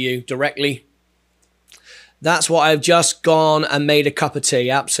send it to you directly. That's what I've just gone and made a cup of tea.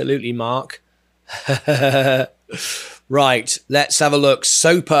 Absolutely, Mark. Right, let's have a look.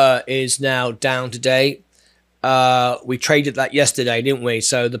 SOPA is now down today. We traded that yesterday, didn't we?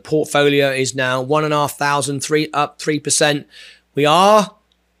 So the portfolio is now 1,500, up 3%. We are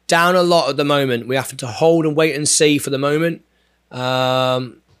down a lot at the moment. We have to hold and wait and see for the moment.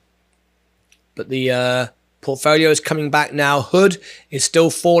 But the portfolio is coming back now. Hood is still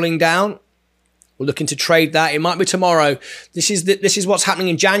falling down. We're looking to trade that. It might be tomorrow. This is what's happening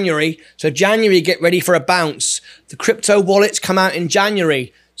in January. So January, get ready for a bounce. The crypto wallets come out in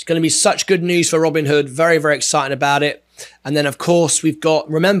January. It's going to be such good news for Robinhood. Very, very excited about it. And then, of course, we've got,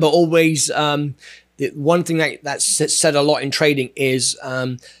 remember, always the one thing that's said a lot in trading is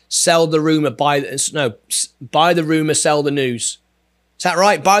sell the rumor, buy the rumor, sell the news. Is that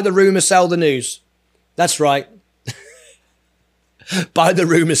right? Buy the rumor, sell the news. That's right. Buy the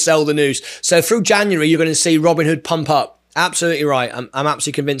rumor, sell the news. So through January, you're going to see Robinhood pump up. Absolutely right. I'm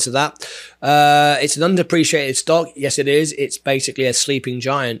absolutely convinced of that. It's an underappreciated stock. Yes, it is. It's basically a sleeping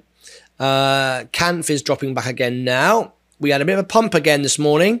giant. Canf is dropping back again now. We had a bit of a pump again this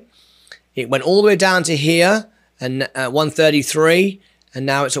morning. It went all the way down to here and 133, and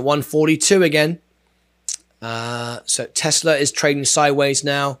now it's at 142 again. So Tesla is trading sideways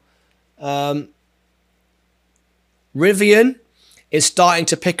now. Rivian is starting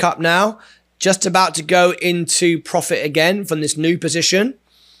to pick up now. Just about to go into profit again from this new position.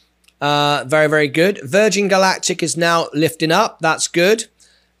 Very, very good. Virgin Galactic is now lifting up. That's good.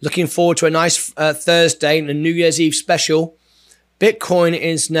 Looking forward to a nice Thursday and a New Year's Eve special. Bitcoin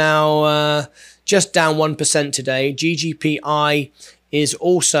is now just down 1% today. GGPI is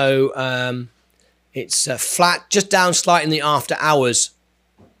also it's flat, just down slightly in the after hours.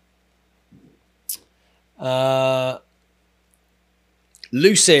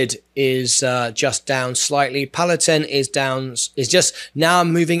 Lucid is just down slightly. Peloton is just now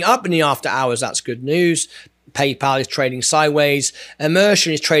moving up in the after hours. That's good news. PayPal is trading sideways.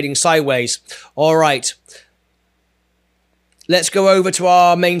 Immersion is trading sideways. All right. Let's go over to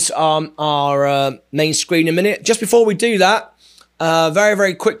our main screen in a minute. Just before we do that, very,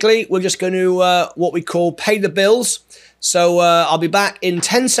 very quickly, we're just going to what we call pay the bills. So I'll be back in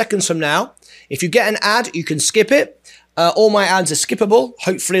 10 seconds from now. If you get an ad, you can skip it. All my ads are skippable.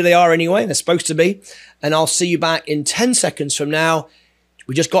 Hopefully they are anyway. They're supposed to be. And I'll see you back in 10 seconds from now.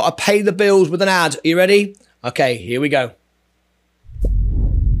 We just got to pay the bills with an ad. Are you ready? Okay, here we go.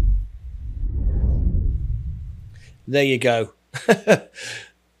 There you go.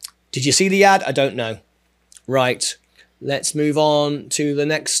 Did you see the ad? I don't know. Right. Let's move on to the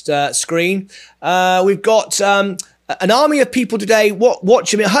next screen. We've got an army of people today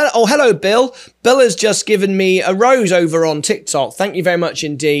watching me. Oh, hello, Bill. Bill has just given me a rose over on TikTok. Thank you very much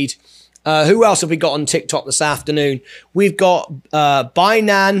indeed. Who else have we got on TikTok this afternoon? We've got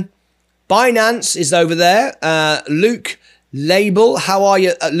Bainan Binance is over there. Luke Label, how are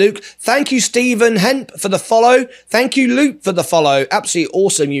you, Luke? Thank you, Stephen Hemp, for the follow. Thank you, Luke, for the follow. Absolutely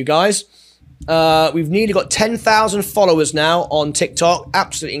awesome, you guys. We've nearly got 10,000 followers now on TikTok.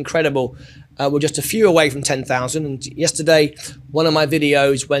 Absolutely incredible. We're just a few away from 10,000. And yesterday, one of my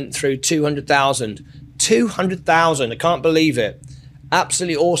videos went through 200,000. 200,000. I can't believe it.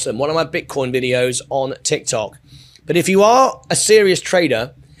 Absolutely awesome. One of my Bitcoin videos on TikTok. But if you are a serious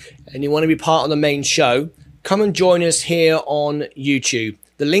trader and you want to be part of the main show, come and join us here on YouTube.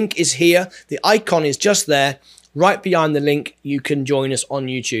 The link is here. The icon is just there. Right behind the link, you can join us on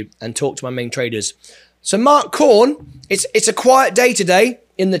YouTube and talk to my main traders. So Mark Korn, it's a quiet day today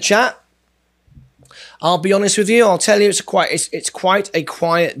in the chat. I'll be honest with you. I'll tell you, it's quite a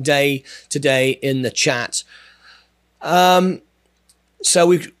quiet day today in the chat.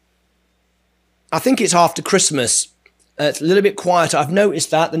 So I think it's after Christmas. It's a little bit quieter. I've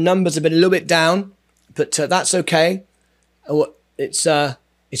noticed that the numbers have been a little bit down, but that's okay. It's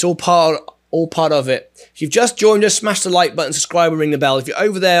all part of it. If you've just joined us, smash the like button, subscribe, and ring the bell. If you're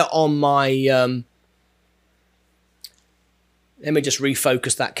over there on my, let me just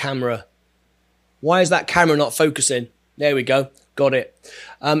refocus that camera. Why is that camera not focusing? There we go. Got it.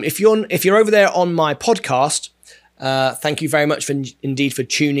 If you're over there on my podcast, thank you very much indeed for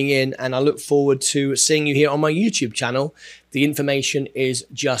tuning in, and I look forward to seeing you here on my YouTube channel. The information is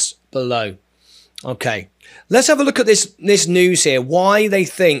just below. Okay, let's have a look at this news here. Why they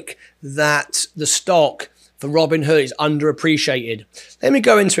think that the stock for Robinhood is underappreciated. Let me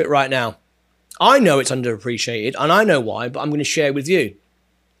go into it right now. I know it's underappreciated, and I know why, but I'm going to share with you.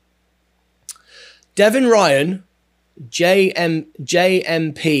 Devin Ryan, JMP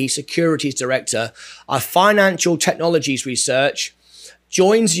Securities Director of Financial Technologies Research,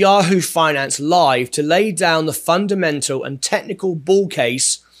 joins Yahoo Finance live to lay down the fundamental and technical bull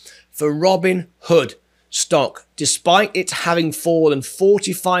case for Robinhood stock, despite it having fallen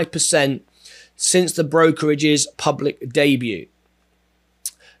 45% since the brokerage's public debut.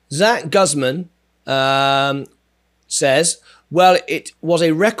 Zach Guzman says, well, it was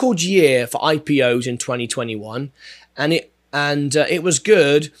a record year for IPOs in 2021, and it was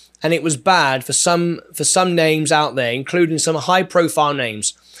good and it was bad for some names out there, including some high-profile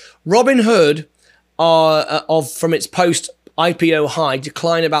names. Robinhood from its post-IPO high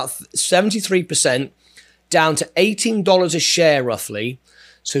declined about 73%, down to $18 a share roughly.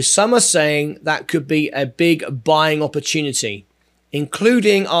 So some are saying that could be a big buying opportunity,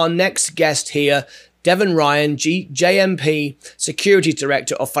 including our next guest here, Devin Ryan, JMP Securities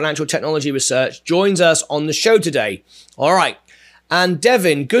Director of Financial Technology Research, joins us on the show today. All right. And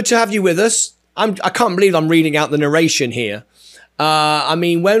Devin, good to have you with us. I can't believe I'm reading out the narration here. I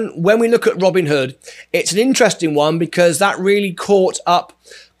mean, when we look at Robinhood, it's an interesting one because that really caught up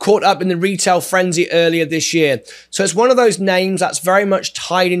in the retail frenzy earlier this year. So it's one of those names that's very much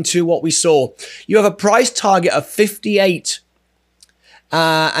tied into what we saw. You have a price target of 58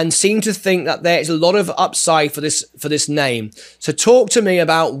 and seem to think that there is a lot of upside for this name. So talk to me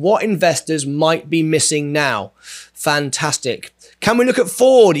about what investors might be missing now. Fantastic. Can we look at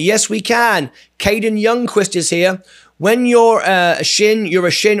Ford? Yes, we can. Caden Youngquist is here. When you're a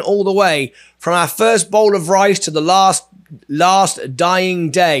shin all the way. From our first bowl of rice to the last dying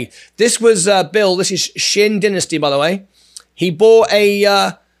day. This was Bill. This is Shin Dynasty, by the way. He bought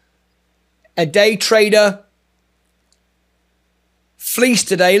a day trader fleece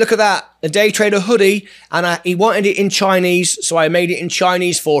today. Look at that. A day trader hoodie. And he wanted it in Chinese, so I made it in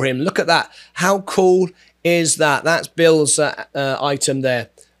Chinese for him. Look at that. How cool is that? That's Bill's item there.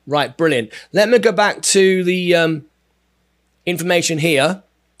 Right, brilliant. Let me go back to the information here,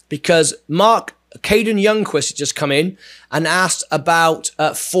 because Caden Youngquist has just come in and asked about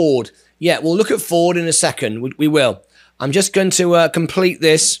Ford. Yeah, we'll look at Ford in a second. We will. I'm just going to complete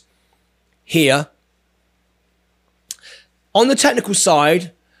this here. On the technical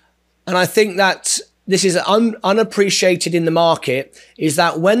side, and I think that this is unappreciated in the market, is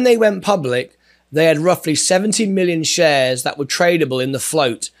that when they went public, they had roughly 70 million shares that were tradable in the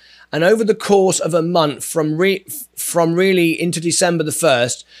float. And over the course of a month, from really into December the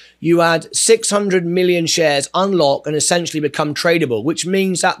 1st, you had 600 million shares unlock and essentially become tradable, which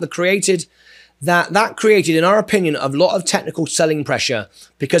means that that created, in our opinion, a lot of technical selling pressure.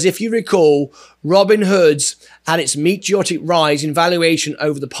 Because if you recall, Robinhood's had its meteoric rise in valuation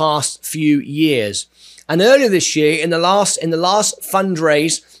over the past few years. And earlier this year, in the last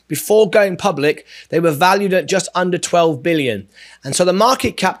fundraise, before going public, they were valued at just under 12 billion. And so the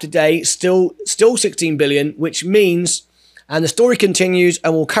market cap today is still 16 billion, which means, and the story continues,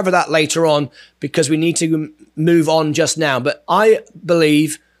 and we'll cover that later on because we need to move on just now. But I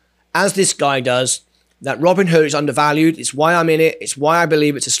believe, as this guy does, that Robinhood is undervalued. It's why I'm in it. It's why I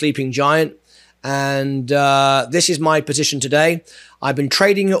believe it's a sleeping giant. And this is my position today. I've been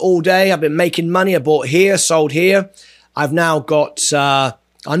trading it all day. I've been making money. I bought here, sold here. I've now got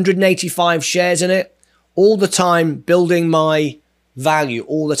 185 shares in it. All the time building my value.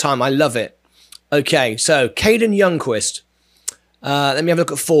 All the time. I love it. Okay, so Caden Youngquist. Let me have a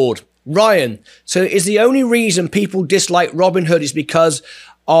look at Ford. Ryan. So is the only reason people dislike Robinhood is because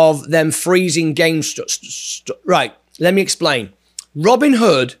of them freezing game right, let me explain.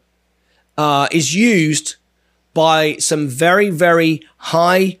 Robinhood is used by some very, very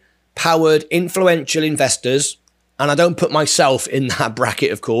high-powered, influential investors, and I don't put myself in that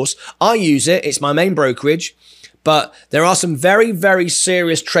bracket, of course. I use it. It's my main brokerage, but there are some very, very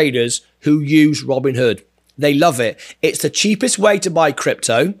serious traders who use Robinhood. They love it. It's the cheapest way to buy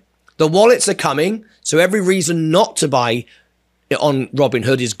crypto. The wallets are coming, so every reason not to buy on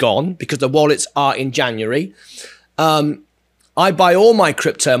Robinhood is gone because the wallets are in January. I buy all my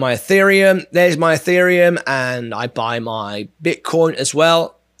crypto, my Ethereum. There's my Ethereum, and I buy my Bitcoin as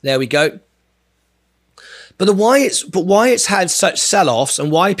well. There we go. But why it's had such sell-offs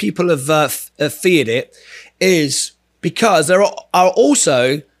and why people have feared it is because there are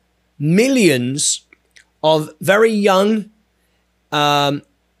also millions of very young,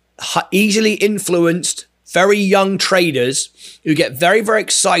 easily influenced, very young traders who get very, very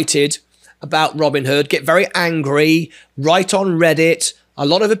excited about Robinhood, get very angry, write on Reddit, a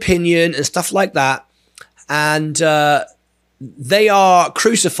lot of opinion and stuff like that. And they are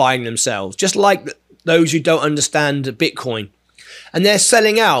crucifying themselves, just like those who don't understand Bitcoin. And they're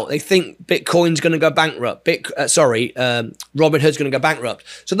selling out. They think Bitcoin's going to go bankrupt. Robinhood's going to go bankrupt.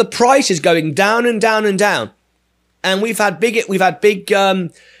 So the price is going down and down and down. And we've had big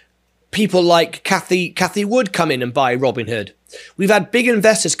people like Kathy Wood come in and buy Robinhood. We've had big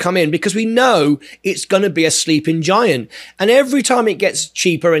investors come in because we know it's going to be a sleeping giant. And every time it gets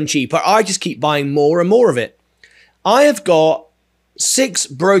cheaper and cheaper, I just keep buying more and more of it. I have got 6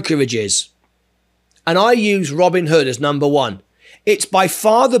 brokerages and I use Robinhood as number 1. It's by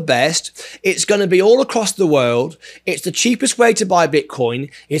far the best. It's going to be all across the world. It's the cheapest way to buy Bitcoin.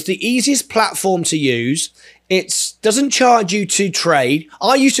 It's the easiest platform to use. It doesn't charge you to trade.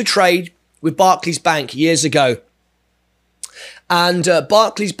 I used to trade with Barclays Bank years ago. And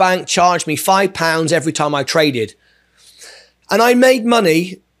Barclays Bank charged me £5 every time I traded. And I made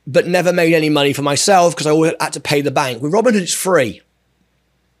money, but never made any money for myself because I always had to pay the bank. With Robinhood, it's free.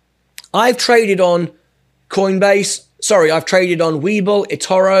 I've traded on Coinbase. Sorry, I've traded on Webull,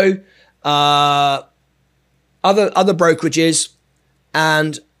 eToro, other brokerages,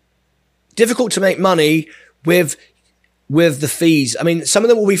 and difficult to make money with the fees. I mean, some of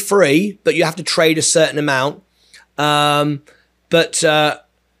them will be free, but you have to trade a certain amount. But I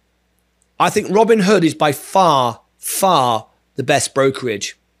think Robinhood is by far the best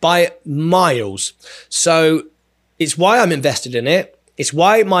brokerage by miles. So it's why I'm invested in it. It's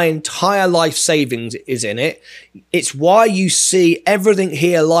why my entire life savings is in it. It's why you see everything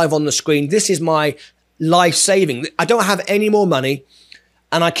here live on the screen. This is my life saving. I don't have any more money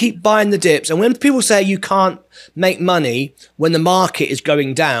and I keep buying the dips. And when people say you can't make money when the market is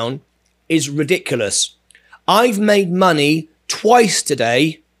going down, is ridiculous. I've made money twice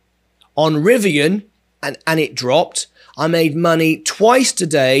today on Rivian and it dropped. I made money twice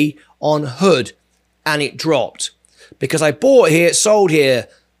today on Hood and it dropped. Because I bought here, sold here,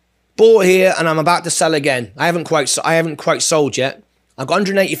 bought here, and I'm about to sell again. I haven't quite sold yet. I've got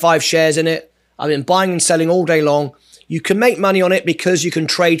 185 shares in it. I've been buying and selling all day long. You can make money on it because you can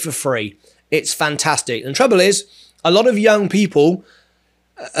trade for free. It's fantastic. And the trouble is, a lot of young people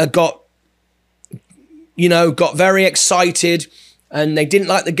got very excited and they didn't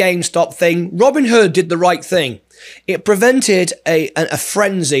like the GameStop thing. Robinhood did the right thing. It prevented a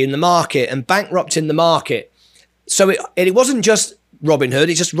frenzy in the market and bankrupting the market. So it wasn't just Robinhood,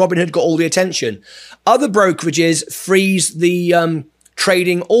 it's just Robinhood got all the attention. Other brokerages freeze the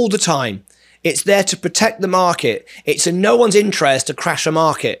trading all the time. It's there to protect the market. It's in no one's interest to crash a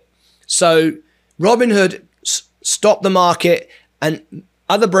market. So Robinhood stopped the market and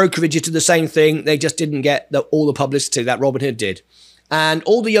other brokerages did the same thing. They just didn't get all the publicity that Robinhood did. And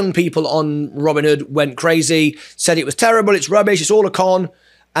all the young people on Robinhood went crazy, said it was terrible, it's rubbish, it's all a con.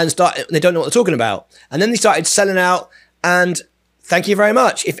 And they don't know what they're talking about. And then they started selling out. And thank you very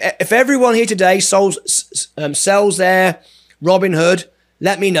much. If everyone here today sells their Robinhood,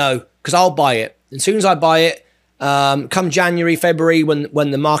 let me know because I'll buy it. As soon as I buy it, come January, February,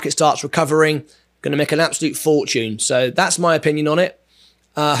 when the market starts recovering, I'm going to make an absolute fortune. So that's my opinion on it.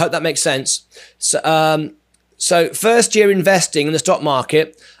 I hope that makes sense. So So first year investing in the stock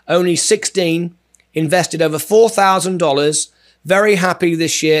market, only 16, invested over $4,000. Very happy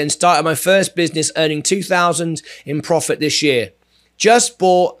this year and started my first business earning $2,000 in profit this year. Just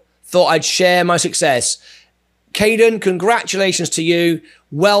bought, thought I'd share my success. Caden, congratulations to you.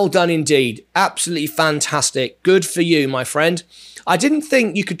 Well done indeed. Absolutely fantastic. Good for you, my friend. I didn't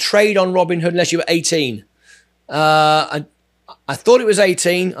think you could trade on Robinhood unless you were 18. I thought it was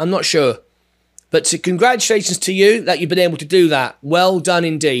 18. I'm not sure. But congratulations to you that you've been able to do that. Well done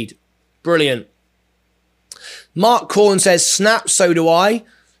indeed. Brilliant. Mark Corn says, snap, so do I.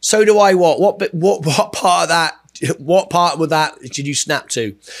 So do I what? What part of that? What part of that did you snap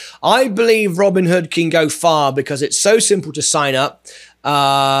to? I believe Robinhood can go far because it's so simple to sign up.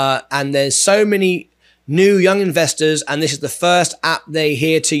 And there's so many new young investors. And this is the first app they're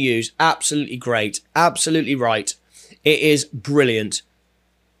here to use. Absolutely great. Absolutely right. It is brilliant.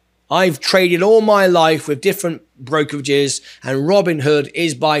 I've traded all my life with different brokerages, and Robinhood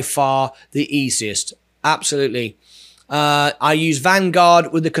is by far the easiest. Absolutely. I use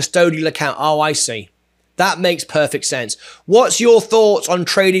Vanguard with the custodial account. Oh, I see. That makes perfect sense. What's your thoughts on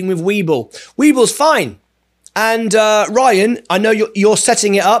trading with Webull? Webull's fine. And Ryan, I know you're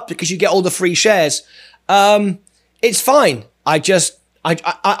setting it up because you get all the free shares. It's fine. I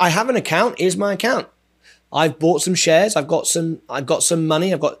have an account. Here's my account. I've bought some shares. I've got some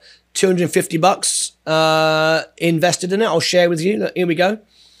money. I've got $250 invested in it. I'll share with you. Look, here we go.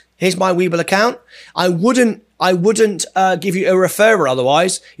 Here's my Webull account. I wouldn't give you a referral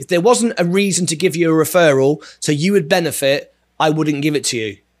otherwise. If there wasn't a reason to give you a referral so you would benefit, I wouldn't give it to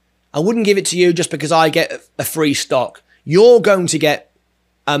you. I wouldn't give it to you just because I get a free stock. You're going to get,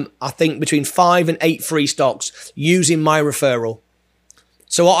 I think, between 5 and 8 free stocks using my referral.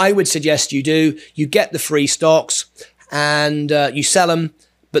 So what I would suggest you do, you get the free stocks and you sell them,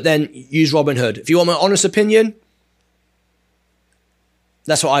 but then use Robinhood. If you want my honest opinion,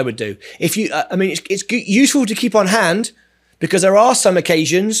 that's what I would do. If you, it's useful to keep on hand because there are some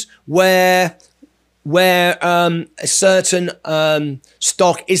occasions where a certain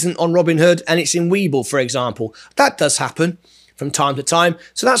stock isn't on Robinhood and it's in Webull, for example. That does happen from time to time.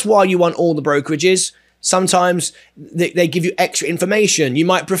 So that's why you want all the brokerages. Sometimes they give you extra information. You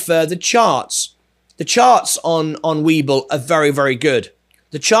might prefer the charts. The charts on Webull are very, very good.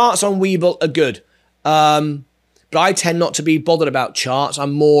 The charts on Webull are good. But I tend not to be bothered about charts.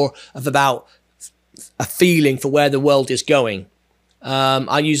 I'm more of about a feeling for where the world is going.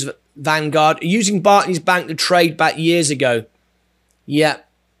 I use Vanguard. Using Barclays Bank to trade back years ago. Yeah,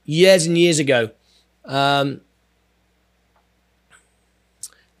 years and years ago.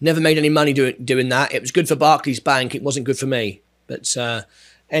 Never made any money doing that. It was good for Barclays Bank. It wasn't good for me. But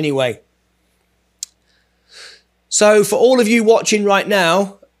anyway. So for all of you watching right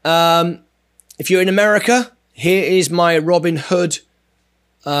now, if you're in America, here is my Robinhood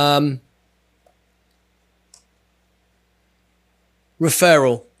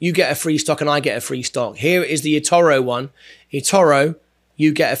referral. You get a free stock and I get a free stock. Here is the eToro one. eToro,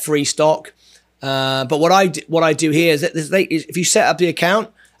 you get a free stock. But what I do here is that if you set up the account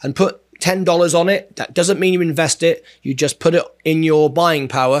and put $10 on it, that doesn't mean you invest it. You just put it in your buying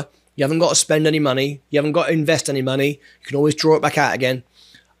power. You haven't got to spend any money. You haven't got to invest any money. You can always draw it back out again.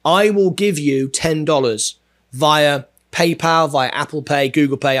 I will give you $10 via PayPal, via Apple Pay,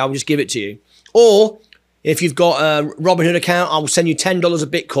 Google Pay. I will just give it to you. Or if you've got a Robinhood account, I will send you $10 of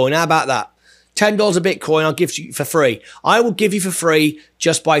Bitcoin. How about that? $10 of Bitcoin I'll give you for free. I will give you for free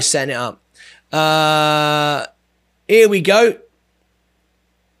just by setting it up. Here we go.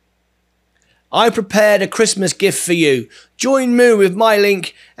 I prepared a Christmas gift for you. Join Moo with my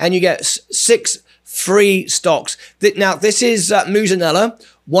link and you get 6 free stocks. Now, this is Muzanella,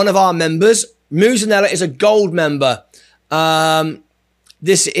 one of our members. Muzanella is a gold member.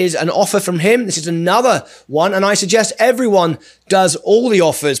 This is an offer from him. This is another one. And I suggest everyone does all the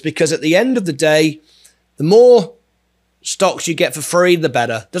offers because at the end of the day, the more stocks you get for free, the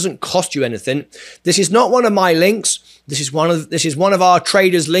better. It doesn't cost you anything. This is not one of my links. This is one of our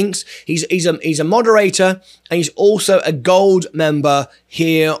traders' links. He's a moderator and he's also a gold member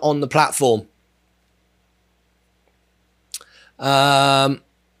here on the platform. I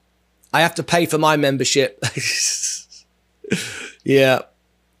have to pay for my membership. Yeah.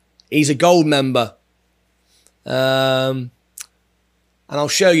 He's a gold member. And I'll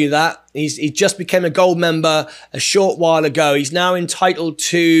show you that. He just became a gold member a short while ago. He's now entitled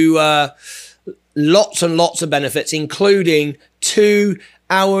to lots and lots of benefits, including 2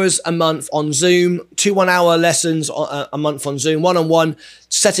 hours a month on Zoom, 2 1-hour lessons a month on Zoom, one-on-one,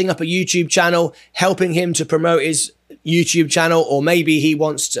 setting up a YouTube channel, helping him to promote his YouTube channel, or maybe he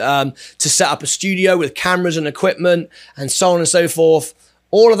wants to set up a studio with cameras and equipment and so on and so forth.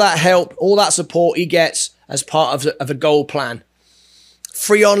 All of that help, all that support he gets as part of a gold plan.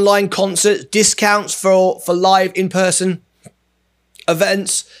 Free online concerts, discounts for live in-person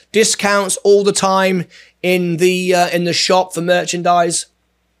events, discounts all the time in the shop for merchandise.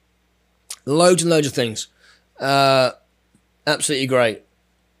 Loads and loads of things. Absolutely great.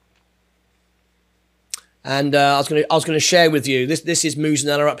 And I was gonna share with you. This is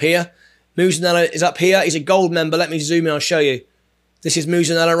Muzanella up here. Muzanella is up here. He's a gold member. Let me zoom in. I'll show you. This is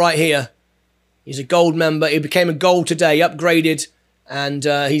Muzanella right here. He's a gold member. He became a gold today, upgraded, and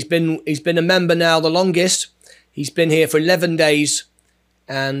he's been a member now the longest. He's been here for 11 days,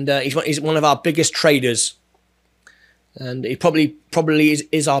 and he's one of our biggest traders. And he probably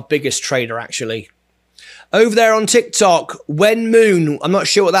is our biggest trader, actually. Over there on TikTok, Wen Moon. I'm not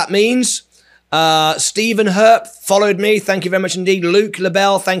sure what that means. Stephen Herp followed me. Thank you very much indeed. Luke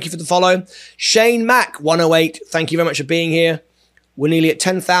LaBelle, thank you for the follow. Shane Mack 108, thank you very much for being here. We're nearly at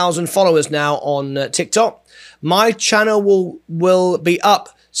 10,000 followers now on TikTok. My channel will be up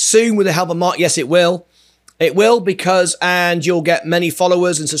soon with the help of Mark. Yes, it will. It will, because, and you'll get many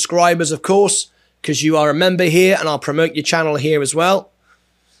followers and subscribers, of course, because you are a member here, and I'll promote your channel here as well.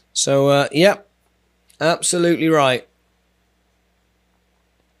 So, yeah, absolutely right.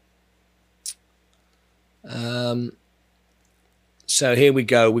 So here we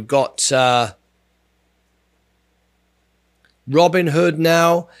go. We've got Robinhood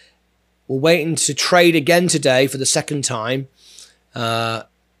now. We're waiting to trade again today for the second time. I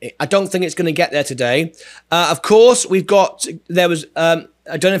don't think it's going to get there today. Of course, we've got, there was, I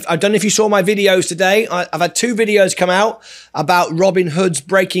don't know if you saw my videos today. I've had 2 videos come out about Robinhood's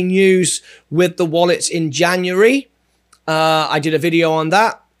breaking news with the wallets in January. I did a video on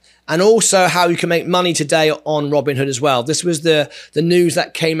that. And also how you can make money today on Robinhood as well. This was the news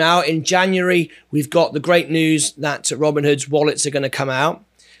that came out in January. We've got the great news that Robinhood's wallets are going to come out.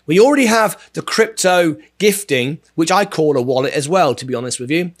 We already have the crypto gifting, which I call a wallet as well, to be honest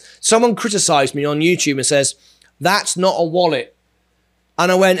with you. Someone criticized me on YouTube and says, that's not a wallet.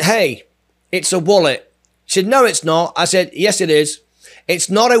 And I went, hey, it's a wallet. She said, no, it's not. I said, yes, it is. It's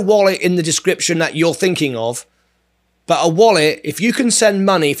not a wallet in the description that you're thinking of. But a wallet, if you can send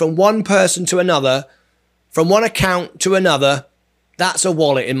money from one person to another, from one account to another, that's a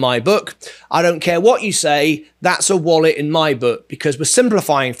wallet in my book. I don't care what you say, that's a wallet in my book, because we're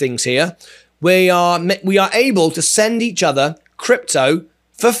simplifying things here. We are able to send each other crypto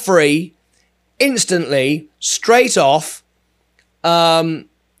for free, instantly, straight off, in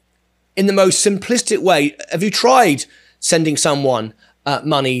the most simplistic way. Have you tried sending someone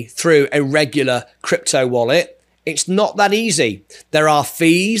money through a regular crypto wallet? It's not that easy. There are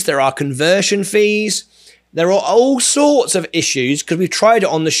fees, there are conversion fees, there are all sorts of issues because we've tried it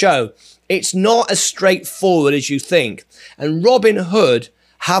on the show. It's not as straightforward as you think. And Robinhood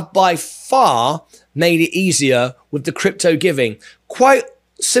have by far made it easier with the crypto giving. Quite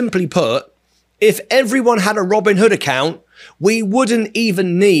simply put, if everyone had a Robinhood account, we wouldn't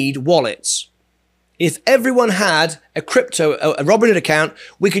even need wallets. If everyone had a Robinhood account,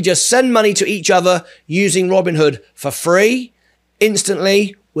 we could just send money to each other using Robinhood for free,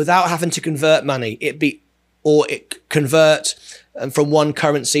 instantly, without having to convert money. It convert from one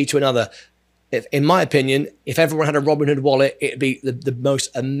currency to another. In my opinion, if everyone had a Robinhood wallet, it'd be the most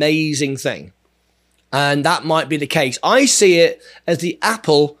amazing thing. And that might be the case. I see it as the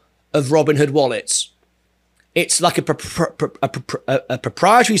Apple of Robinhood wallets. It's like a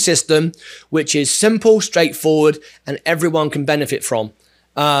proprietary system, which is simple, straightforward, and everyone can benefit from.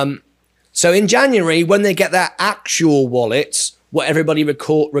 So in January, when they get their actual wallets, what everybody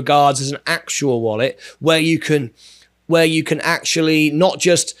regards as an actual wallet, where you can actually not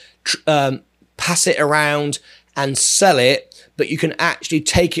just pass it around and sell it, but you can actually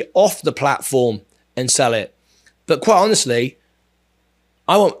take it off the platform and sell it. But quite honestly,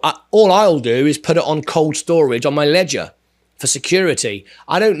 all I'll do is put it on cold storage on my ledger for security.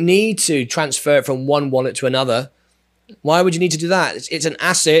 I don't need to transfer it from one wallet to another. Why would you need to do that? It's an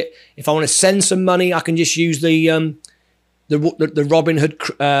asset. If I want to send some money, I can just use the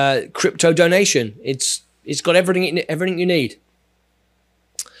Robinhood crypto donation. It's got everything you need.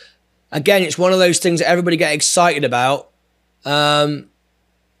 Again, it's one of those things that everybody get excited about,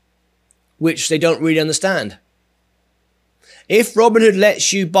 which they don't really understand. If Robinhood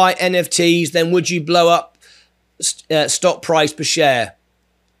lets you buy NFTs, then would you blow up stock price per share?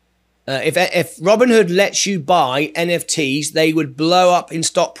 If Robinhood lets you buy NFTs, they would blow up in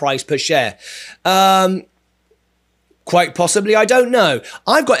stock price per share. Quite possibly, I don't know.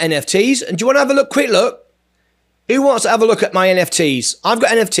 I've got NFTs, and do you want to have a quick look? Who wants to have a look at my NFTs? I've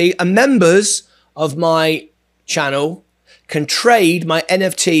got NFT, and members of my channel can trade my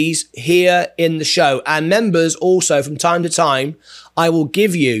NFTs here in the show. And members also, from time to time, I will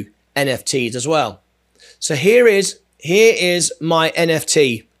give you NFTs as well. So here is my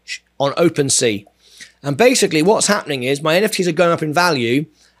NFT on OpenSea. And basically what's happening is my NFTs are going up in value.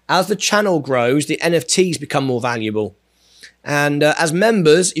 As the channel grows, the NFTs become more valuable. And as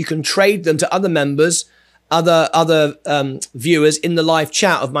members, you can trade them to other members, other viewers in the live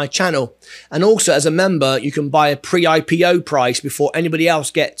chat of my channel. And also as a member, you can buy a pre-IPO price before anybody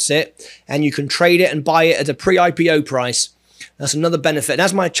else gets it. And you can trade it and buy it at a pre-IPO price. That's another benefit. And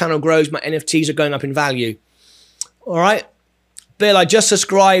as my channel grows, my NFTs are going up in value. All right. Bill, I just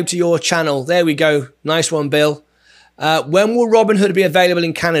subscribed to your channel. There we go. Nice one, Bill. When will Robinhood be available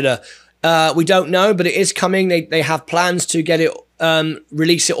in Canada? We don't know, but it is coming. They have plans to get it,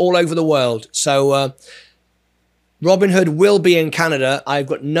 release it all over the world. So Robinhood will be in Canada. I've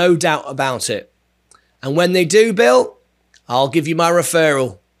got no doubt about it. And when they do, Bill, I'll give you my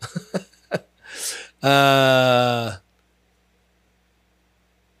referral.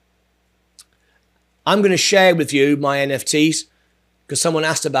 I'm going to share with you my NFTs because someone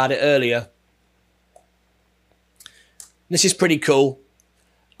asked about it earlier. This is pretty cool.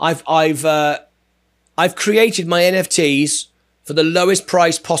 I've created my NFTs for the lowest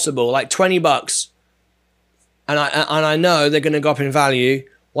price possible, like $20. And I know they're going to go up in value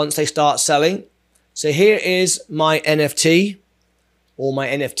once they start selling. So here is my NFT or my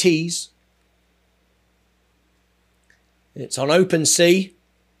NFTs. It's on OpenSea.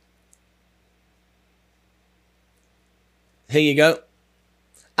 Here you go.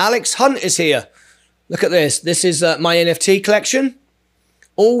 Alex Hunt is here. Look at this. This is my NFT collection.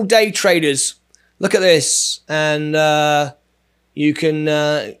 All day traders. Look at this. And you can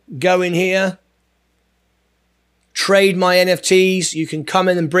go in here. Trade my NFTs. You can come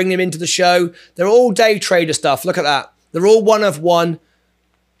in and bring them into the show. They're all day trader stuff. Look at that. They're all one of one.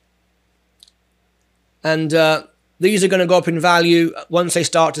 And these are going to go up in value once they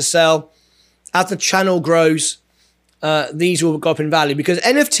start to sell. As the channel grows, these will go up in value because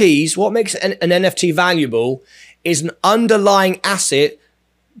NFTs, what makes an NFT valuable is an underlying asset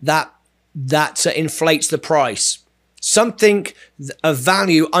that inflates the price. Something of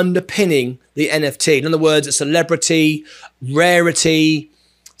value underpinning the NFT. In other words, a celebrity, rarity,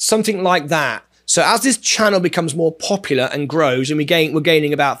 something like that. So as this channel becomes more popular and grows, and we're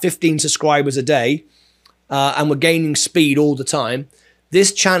gaining about 15 subscribers a day, and we're gaining speed all the time,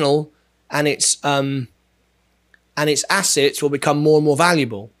 this channel and its assets will become more and more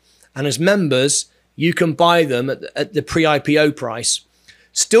valuable. And as members, you can buy them at the pre-IPO price.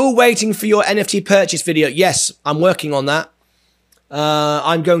 Still waiting for your NFT purchase video. Yes, I'm working on that.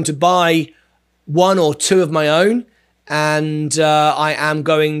 I'm going to buy one or two of my own, and I am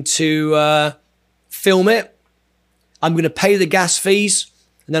going to film it. I'm going to pay the gas fees,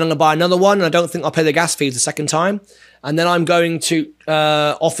 and then I'm going to buy another one, and I don't think I'll pay the gas fees the second time. And then I'm going to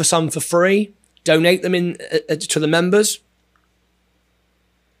offer some for free, donate them to the members.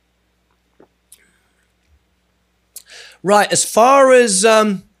 Right, as far as,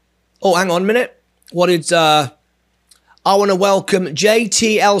 oh, hang on a minute. I want to welcome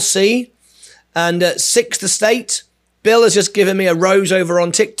JTLC and Sixth Estate. Bill has just given me a rose over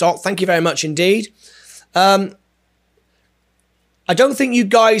on TikTok. Thank you very much indeed. I don't think you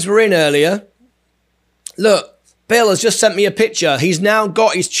guys were in earlier. Look, Bill has just sent me a picture. He's now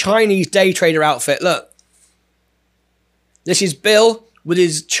got his Chinese day trader outfit. Look. This is Bill with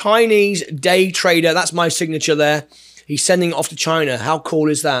his Chinese day trader. That's my signature there. He's sending it off to China. How cool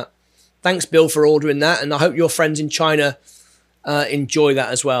is that? Thanks, Bill, for ordering that. And I hope your friends in China enjoy that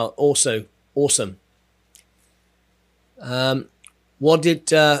as well. Also, awesome. What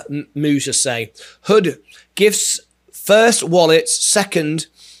did Musa say? Hood gifts first wallets, second,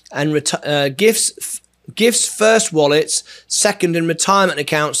 and gifts first wallets, second, and retirement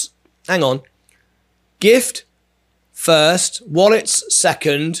accounts. Hang on. Gift first, wallets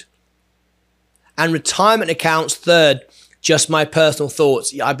second, and retirement accounts third. Just my personal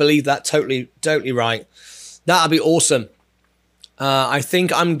thoughts. Yeah, I believe that totally right. That'll be awesome. I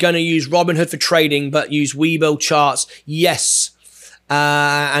think I'm going to use Robinhood for trading, but use Webull charts. Yes.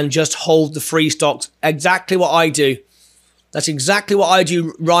 And just hold the free stocks. Exactly what I do. That's exactly what I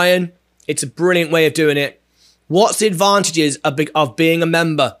do, Ryan. It's a brilliant way of doing it. What's the advantages of being a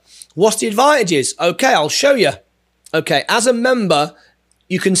member? What's the advantages? Okay, I'll show you. Okay, as a member,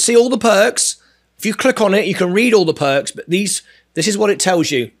 you can see all the perks. If you click on it, you can read all the perks, but this is what it tells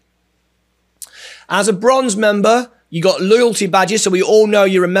you. As a bronze member, you got loyalty badges, so we all know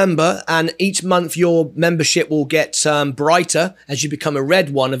you're a member, and each month your membership will get brighter as you become a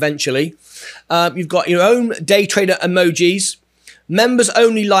red one eventually. You've got your own day trader emojis, members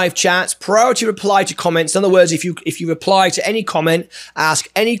only live chats, priority reply to comments. In other words, if you reply to any comment, ask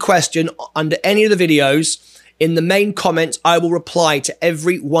any question under any of the videos, in the main comments, I will reply to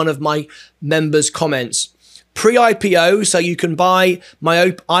every one of my members' comments. Pre-IPO, so you can buy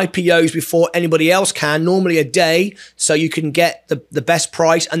my IPOs before anybody else can, normally a day, so you can get the best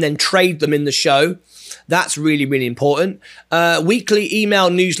price and then trade them in the show. That's really, really important. Weekly email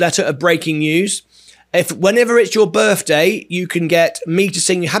newsletter of breaking news. Whenever it's your birthday, you can get me to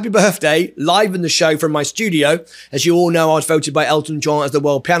sing you happy birthday live in the show from my studio. As you all know, I was voted by Elton John as the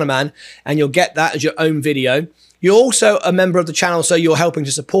World Piano Man, and you'll get that as your own video. You're also a member of the channel, so you're helping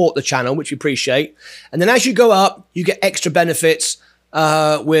to support the channel, which we appreciate. And then as you go up, you get extra benefits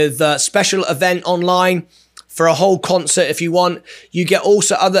with special event online for a whole concert if you want. You get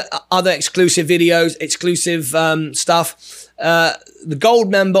also other exclusive videos, exclusive stuff. The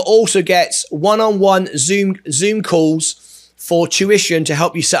gold member also gets one-on-one Zoom calls for tuition to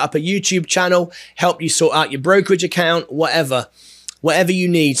help you set up a YouTube channel, help you sort out your brokerage account, whatever you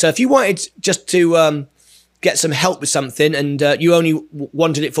need. So if you wanted just to get some help with something and you only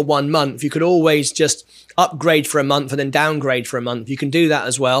wanted it for 1 month, you could always just upgrade for a month and then downgrade for a month. You can do that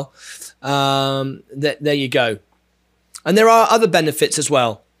as well. There you go. And there are other benefits as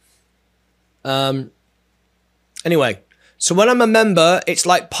well. Anyway, so when I'm a member, it's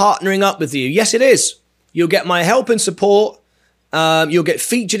like partnering up with you. Yes, it is. You'll get my help and support. You'll get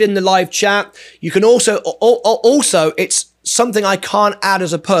featured in the live chat. You can also it's something I can't add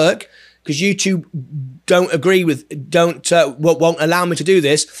as a perk because YouTube won't allow me to do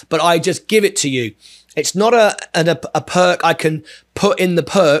this, but I just give it to you. It's not a perk I can put in the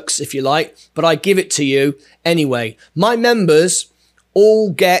perks, if you like, but I give it to you anyway. My members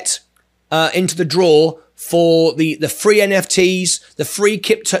all get into the draw for the free NFTs, the free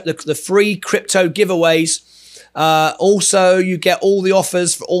crypto giveaways. Also, you get all the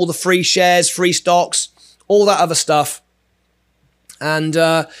offers for all the free shares, free stocks, all that other stuff. And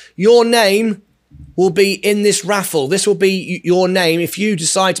your name will be in this raffle. This will be your name if you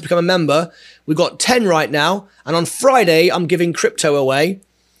decide to become a member. We've got 10 right now. And on Friday, I'm giving crypto away.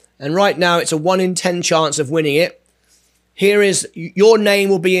 And right now, it's a 1 in 10 chance of winning it. Here is, your name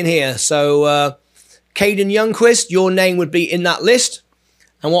will be in here. So, Caden Youngquist, your name would be in that list.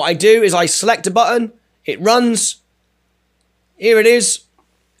 And what I do is I select a button. It runs. Here it is.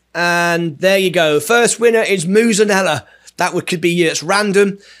 And there you go. First winner is Muzanella. That could be you. It's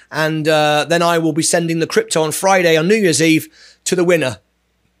random. And then I will be sending the crypto on Friday on New Year's Eve to the winner.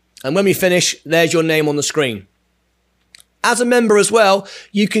 And when we finish, there's your name on the screen. As a member as well,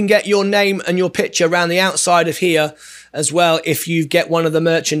 you can get your name and your picture around the outside of here as well if you get one of the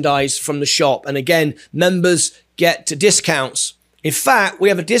merchandise from the shop. And again, members get discounts. In fact, we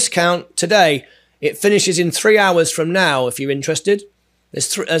have a discount today. It finishes in 3 hours from now if you're interested.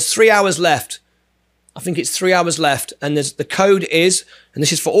 There's 3 hours left. I think it's 3 hours left. And the code is, and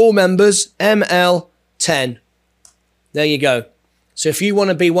this is for all members, ML10. There you go. So if you want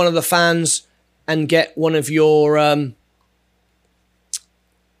to be one of the fans and get one of your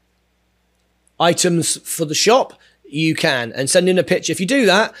items for the shop, you can. And send in a picture. If you do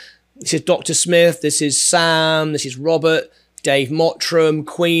that, this is Dr. Smith, this is Sam, this is Robert, Dave Mottram,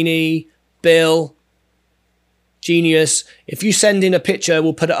 Queenie, Bill, Genius. If you send in a picture,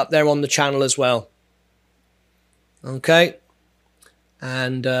 we'll put it up there on the channel as well. Okay.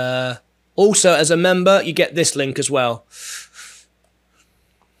 And also, as a member, you get this link as well.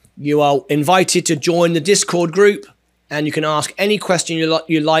 You are invited to join the Discord group, and you can ask any question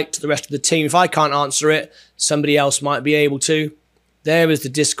you like to the rest of the team. If I can't answer it, somebody else might be able to. There is the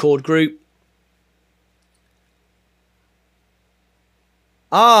Discord group.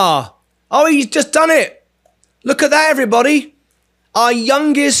 Oh, he's just done it. Look at that, everybody. Our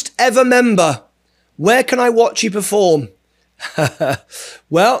youngest ever member. Where can I watch you perform?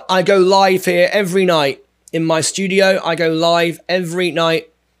 Well, I go live here every night in my studio. I go live every night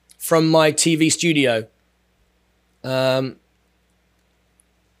from my TV studio.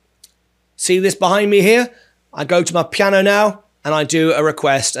 See this behind me here? I go to my piano now and I do a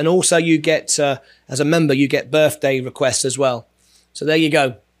request. And also you get, as a member, you get birthday requests as well. So there you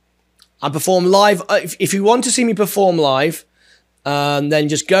go. I perform live. If you want to see me perform live, then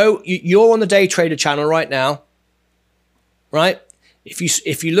just go. You're on the Day Trader channel right now, right?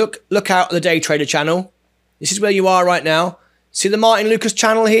 If you look out at the Day Trader channel, this is where you are right now. See the Martin Lucas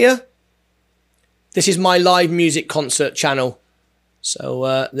channel here? This is my live music concert channel.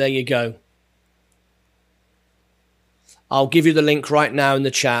 So there you go. I'll give you the link right now in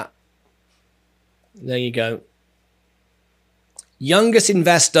the chat. There you go. Youngest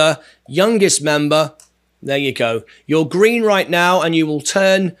investor, youngest member. There you go. You're green right now, and you will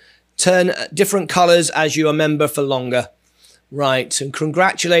turn different colours as you are a member for longer. Right, and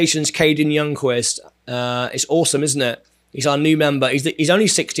congratulations, Caden Youngquist. It's awesome, isn't it? He's our new member. He's only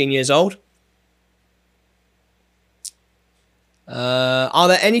 16 years old. Are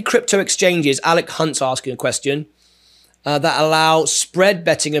there any crypto exchanges, Alec Hunt's asking a question, that allow spread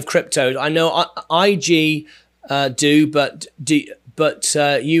betting of crypto? I know IG do, but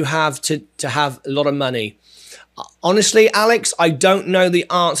you have to have a lot of money. Honestly, Alex, I don't know the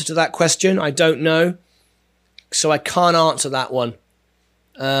answer to that question. I don't know. So I can't answer that one.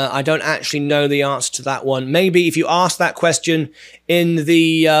 I don't actually know the answer to that one. Maybe if you ask that question in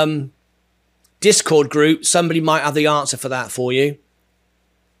the Discord group, somebody might have the answer for that for you.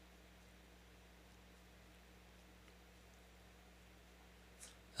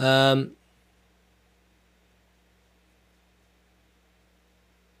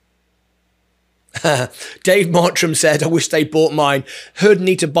 Dave Mottram said, I wish they bought mine. Hood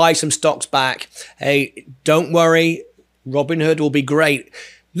need to buy some stocks back. Hey, don't worry. Robinhood will be great.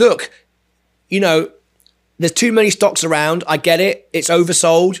 Look, you know, there's too many stocks around. I get it. It's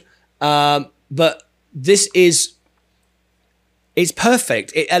oversold. But this is, it's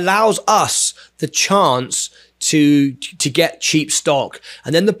perfect. It allows us the chance to get cheap stock.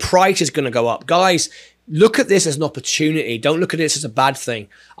 And then the price is going to go up. Guys, look at this as an opportunity. Don't look at this as a bad thing.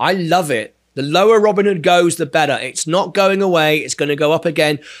 I love it. The lower Robinhood goes, the better. It's not going away. It's going to go up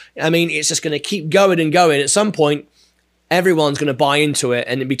again. I mean, it's just going to keep going and going. At some point, everyone's going to buy into it,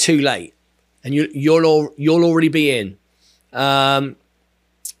 and it'll be too late. And you'll already be in. So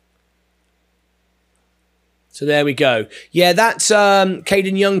there we go. Yeah, that's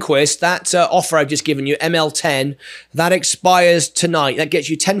Caden Youngquist. That offer I've just given you, ML10, that expires tonight. That gets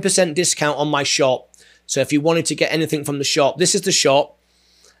you 10% discount on my shop. So if you wanted to get anything from the shop, this is the shop.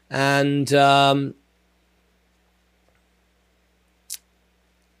 And this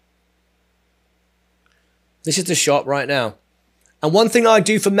is the shop right now. And one thing I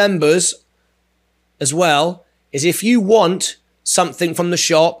do for members as well is if you want something from the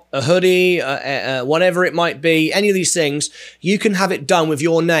shop, a hoodie, whatever it might be, any of these things, you can have it done with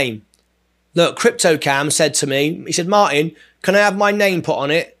your name. Look, CryptoCam said to me, he said, Martin, can I have my name put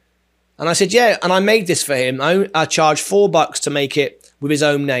on it? And I said, yeah, and I made this for him. I charged $4 to make it with his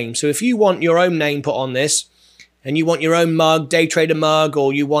own name. So if you want your own name put on this, and you want your own mug, day trader mug,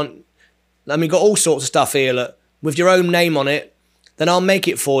 or you want, I mean, got all sorts of stuff here, look, with your own name on it, then I'll make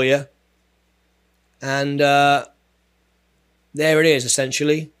it for you. And there it is,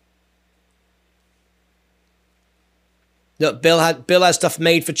 essentially. Look, Bill has stuff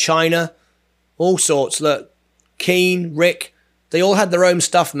made for China, all sorts. Look, Keen, Rick, they all had their own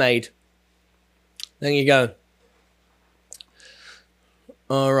stuff made. There you go.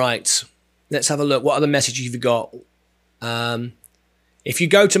 All right, let's have a look. What other messages you've got? If you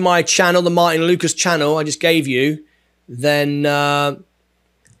go to my channel, the Martin Lucas channel I just gave you, then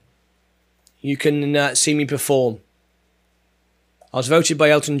you can see me perform. I was voted by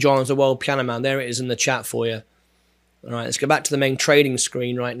Elton John as the world piano man. There it is in the chat for you. All right, let's go back to the main trading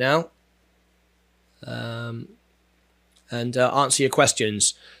screen right now. And answer your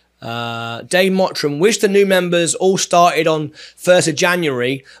questions. Dave Mottram, wish the new members all started on 1st of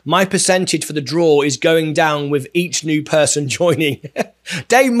January. My percentage for the draw is going down with each new person joining.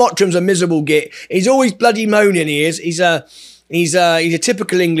 Dave Mottram's a miserable git. He's always bloody moaning, he is. He's a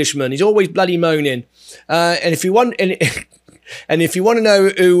typical Englishman. He's always bloody moaning. And if you want and if you want to know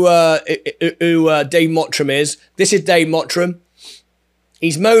who Dave Mottram is, this is Dave Mottram.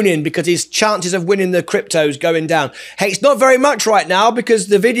 He's moaning because his chances of winning the crypto's going down. Hey, it's not very much right now because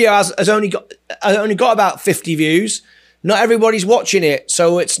the video has only got about 50 views. Not everybody's watching it,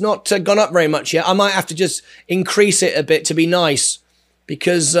 so it's not gone up very much yet. I might have to just increase it a bit to be nice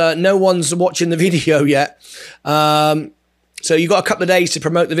because no one's watching the video yet. So you've got a couple of days to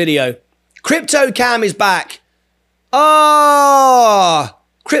promote the video. CryptoCam is back. Ah,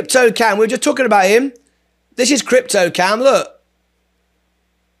 CryptoCam. We were just talking about him. This is CryptoCam. Look.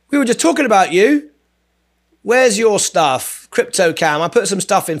 We were just talking about you. Where's your stuff? CryptoCam. I put some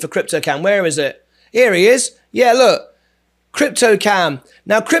stuff in for CryptoCam. Where is it? Here he is. Yeah, look. CryptoCam.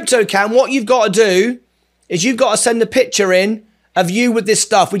 Now, CryptoCam, what you've got to do is you've got to send a picture in of you with this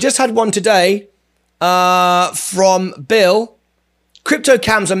stuff. We just had one today from Bill.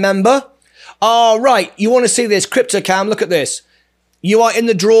 CryptoCam's a member. Oh, right. You want to see this? CryptoCam, look at this. You are in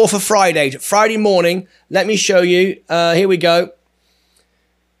the draw for Friday. Friday morning. Let me show you. Here we go.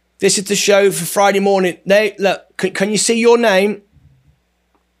 This is the show for Friday morning. Look, can you see your name?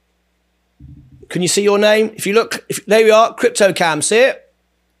 Can you see your name? If you look, there we are, CryptoCam, see it?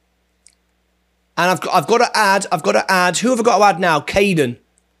 And I've got to add, who have I got to add now? Caden.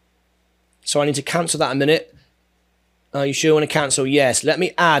 So I need to cancel that a minute. Are you sure you want to cancel? Yes. Let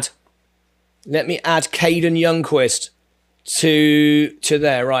me add Caden Youngquist to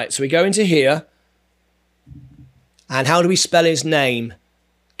there. Right. So we go into here. And how do we spell his name?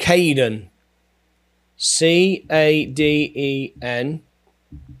 Caden. C-A-D-E-N.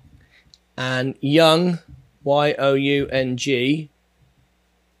 And Young, Y-O-U-N-G.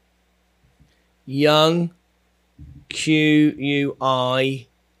 Young, Q-U-I-S-T.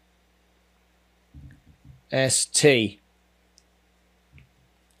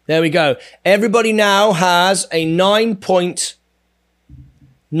 There we go. Everybody now has a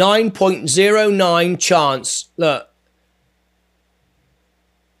 9.09 chance. Look.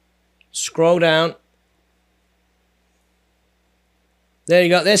 Scroll down. There you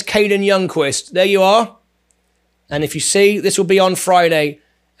go. There's Caden Youngquist. There you are. And if you see, this will be on Friday.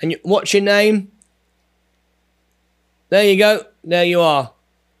 And what's your name? There you go. There you are.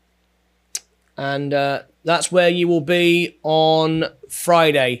 And that's where you will be on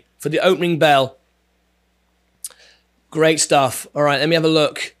Friday for the opening bell. Great stuff. All right, let me have a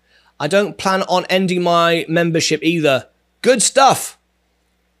look. I don't plan on ending my membership either. Good stuff.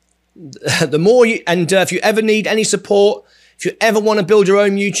 The more you, and if you ever need any support, if you ever want to build your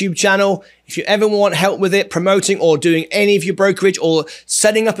own YouTube channel, if you ever want help with it, promoting or doing any of your brokerage or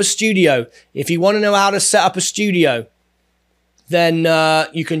setting up a studio, if you want to know how to set up a studio, then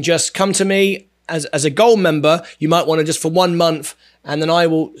you can just come to me as a gold member. You might want to just for 1 month, and then I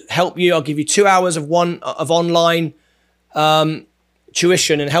will help you. I'll give you 2 hours of online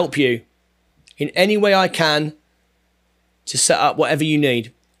tuition and help you in any way I can to set up whatever you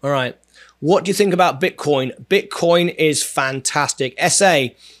need. All right. What do you think about Bitcoin? Bitcoin is fantastic. SA,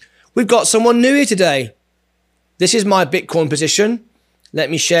 we've got someone new here today. This is my Bitcoin position. Let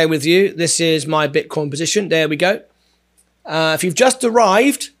me share with you. This is my Bitcoin position. There we go. If you've just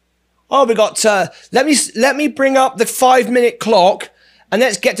arrived, oh, we got, let me bring up the 5-minute clock and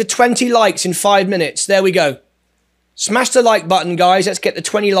let's get to 20 likes in 5 minutes. There we go. Smash the like button, guys. Let's get to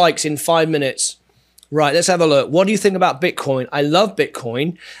 20 likes in 5 minutes. Right, let's have a look. What do you think about Bitcoin? I love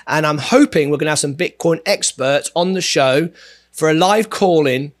Bitcoin, and I'm hoping we're going to have some Bitcoin experts on the show for a live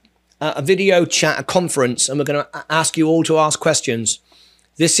call-in, a video chat, a conference, and we're going to ask you all to ask questions.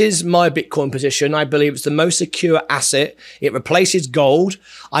 This is my Bitcoin position. I believe it's the most secure asset. It replaces gold.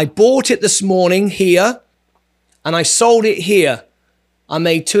 I bought it this morning here, and I sold it here. I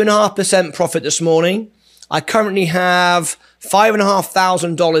made 2.5% profit this morning. I currently have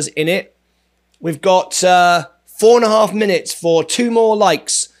 $5,500 in it. We've got 4.5 minutes for 2 more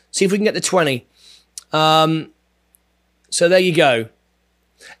likes. See if we can get to 20. So there you go.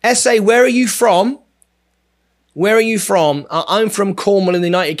 SA, where are you from? Where are you from? I'm from Cornwall in the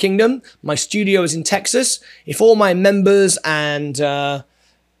United Kingdom. My studio is in Texas. If all my members and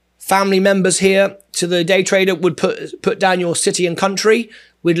family members here to the Day Trader would put down your city and country,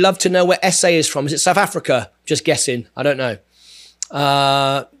 we'd love to know where SA is from. Is it South Africa? Just guessing. I don't know.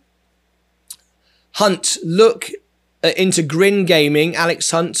 Hunt, look into Grin Gaming.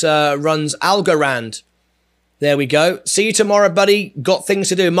 Alex Hunt runs Algorand. There we go. See you tomorrow, buddy. Got things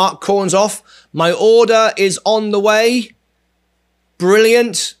to do. Mark Corns off. My order is on the way.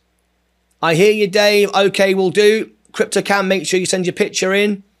 Brilliant. I hear you, Dave. Okay, we'll do. CryptoCam, make sure you send your picture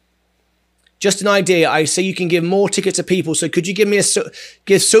in. Just an idea. I see you can give more tickets to people. So could you give me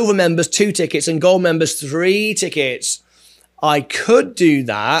give silver members 2 tickets and gold members 3 tickets? I could do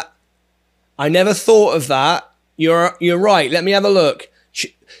that. I never thought of that. You're right. Let me have a look.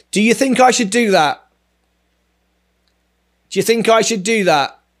 Do you think I should do that? Do you think I should do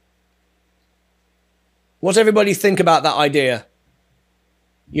that? What does everybody think about that idea?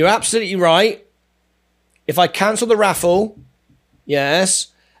 You're absolutely right. If I cancel the raffle, yes,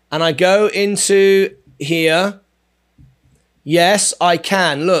 and I go into here, yes, I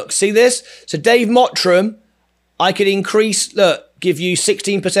can. Look, see this? So Dave Mottram, I could increase, look, give you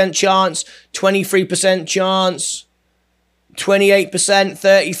 16% chance, 23% chance, 28%,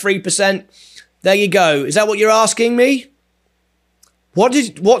 33%. There you go. Is that what you're asking me? What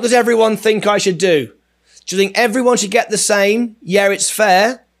does everyone think I should do? Do you think everyone should get the same? Yeah, it's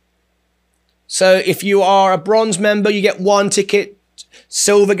fair. So if you are a bronze member, you get 1 ticket,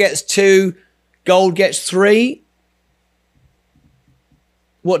 silver gets 2, gold gets 3.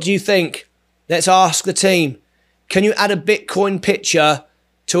 What do you think? Let's ask the team. Can you add a Bitcoin picture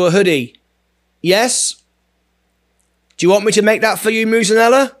to a hoodie? Yes? Do you want me to make that for you,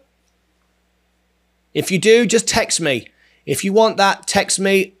 Musanella? If you do, just text me. If you want that, text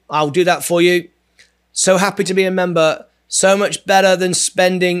me. I'll do that for you. So happy to be a member. So much better than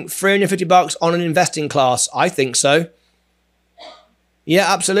spending $350 on an investing class. I think so.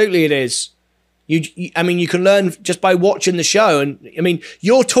 Yeah, absolutely it is. I mean, you can learn just by watching the show. And I mean,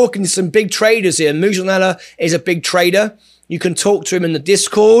 you're talking to some big traders here. Musanella is a big trader. You can talk to him in the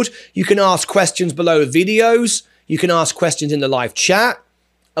Discord. You can ask questions below videos. You can ask questions in the live chat.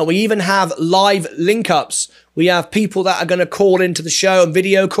 And we even have live link ups. We have people that are going to call into the show and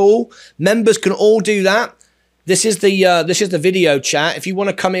video call. Members can all do that. This is the video chat. If you want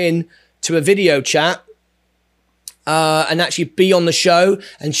to come in to a video chat, and actually be on the show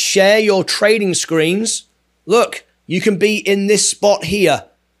and share your trading screens. Look, you can be in this spot here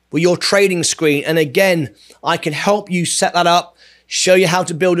with your trading screen. And again, I can help you set that up, show you how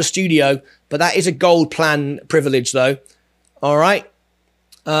to build a studio. But that is a gold plan privilege though. All right.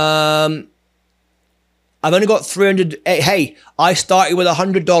 I've only got 300. Hey, I started with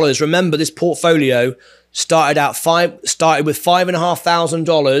 $100. Remember, this portfolio started with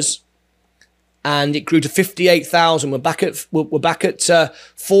 $5,500. And it grew to 58,000. We're back at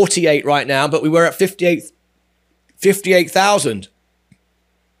 48 right now, but we were at 58,000.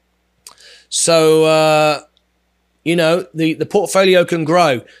 So you know, the portfolio can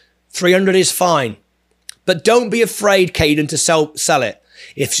grow. 300 is fine, but don't be afraid, Caden, to sell it.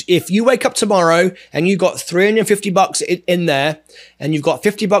 If you wake up tomorrow and you got $350 in there, and you've got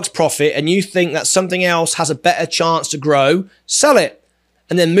 $50 profit, and you think that something else has a better chance to grow, sell it.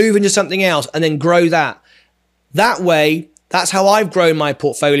 And then move into something else and then grow that. That way, that's how I've grown my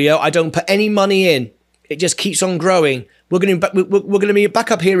portfolio. I don't put any money in. It just keeps on growing. We're going to be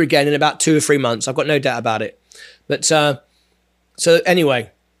back up here again in about 2 or 3 months. I've got no doubt about it. But so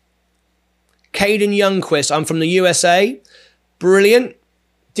anyway, Caden Youngquist, I'm from the USA. Brilliant.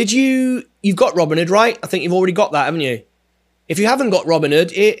 You've got Robinhood, right? I think you've already got that, haven't you? If you haven't got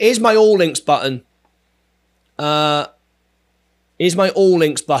Robinhood, here's my all links button. Here's my all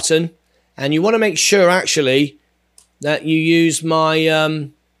links button, and you want to make sure actually that you use my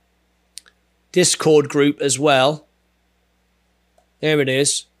Discord group as well. There it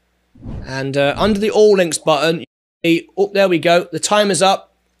is. And under the all links button, there we go. The timer's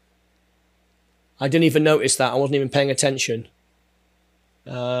up. I didn't even notice that. I wasn't even paying attention.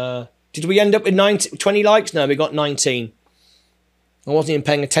 Did we end up with 20 likes? No, we got 19. I wasn't even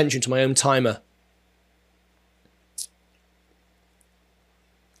paying attention to my own timer.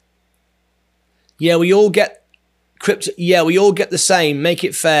 Yeah, we all get crypto. Yeah, we all get the same. Make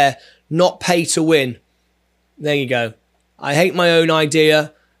it fair, not pay to win. There you go. I hate my own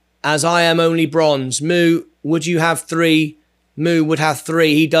idea, as I am only bronze. Moo, would you have 3? Moo would have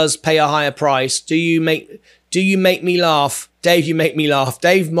 3. He does pay a higher price. Do you make me laugh? Dave, you make me laugh.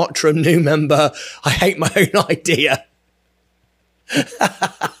 Dave Mottram, new member. I hate my own idea.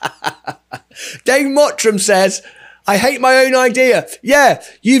 Dave Mottram says, I hate my own idea. Yeah,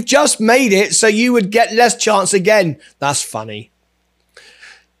 you've just made it so you would get less chance again. That's funny.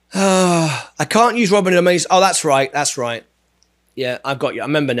 I can't use Robinhood. Oh, that's right. That's right. Yeah, I've got you. I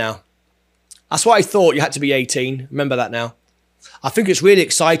remember now. That's what I thought. You had to be 18. Remember that now. I think it's really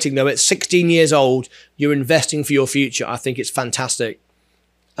exciting, though. At 16 years old, you're investing for your future. I think it's fantastic.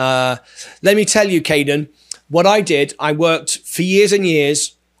 Let me tell you, Caden, what I did, I worked for years and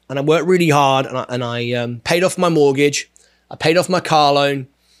years. And I worked really hard, and I paid off my mortgage. I paid off my car loan.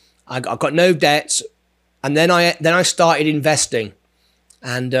 I got no debts, and then I started investing,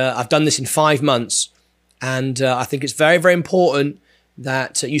 and I've done this in 5 months. And I think it's very, very important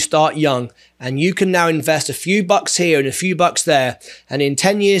that you start young, and you can now invest a few bucks here and a few bucks there, and in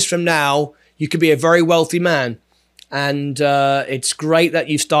 10 years from now, you could be a very wealthy man. And it's great that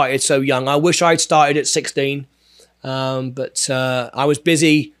you started so young. I wish I'd started at 16, but I was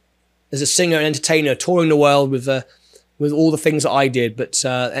busy as a singer and entertainer, touring the world with all the things that I did. But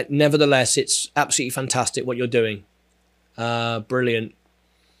nevertheless, it's absolutely fantastic what you're doing. Brilliant.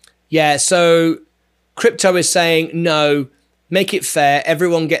 Yeah, so crypto is saying, no, make it fair.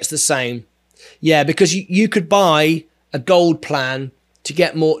 Everyone gets the same. Yeah, because you could buy a gold plan to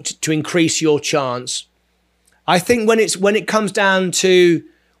get more, to increase your chance. I think when it comes down to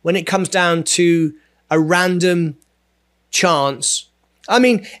a random chance, I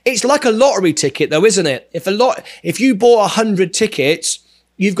mean, it's like a lottery ticket though, isn't it? If you bought 100 tickets,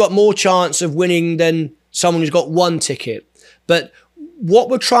 you've got more chance of winning than someone who's got 1 ticket. But what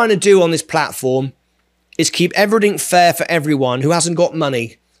we're trying to do on this platform is keep everything fair for everyone who hasn't got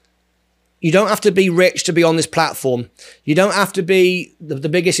money. You don't have to be rich to be on this platform. You don't have to be the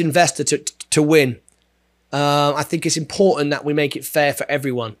biggest investor to win. I think it's important that we make it fair for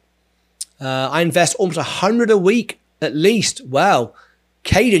everyone. I invest almost 100 a week at least. Wow.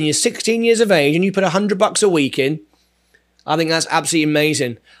 Caden, you're 16 years of age and you put $100 a week in. I think that's absolutely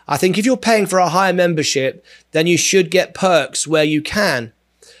amazing. I think if you're paying for a higher membership, then you should get perks where you can.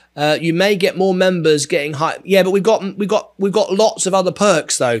 You may get more members getting high. Yeah, but we've got lots of other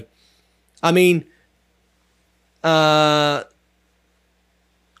perks though. I mean, we've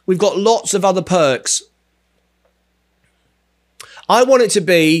got lots of other perks. I want it to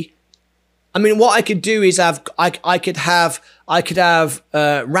be. I mean, what I could do is I could have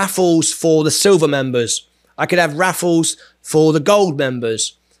raffles for the silver members. I could have raffles for the gold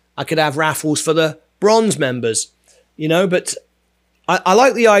members. I could have raffles for the bronze members. You know, but I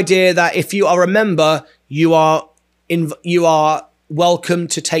like the idea that if you are a member, you are welcome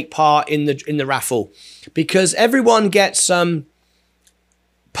to take part in the raffle, because everyone gets some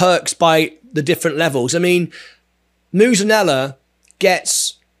perks by the different levels. I mean, Muzanella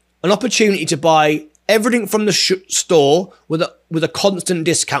gets an opportunity to buy everything from the store with a constant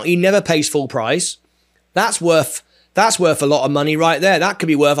discount. He never pays full price. That's worth a lot of money right there. That could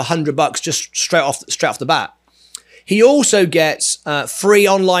be worth $100 just straight off the bat. He also gets free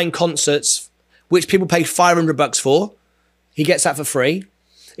online concerts, which people pay $500 for. He gets that for free.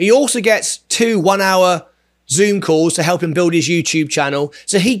 He also gets 2 1-hour Zoom calls to help him build his YouTube channel.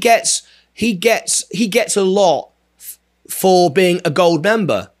 So he gets a lot for being a gold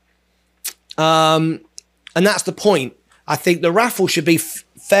member. And that's the point. I think the raffle should be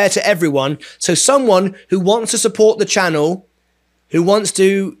fair to everyone. So someone who wants to support the channel, who wants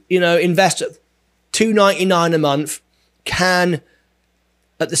to, invest $2.99 a month, can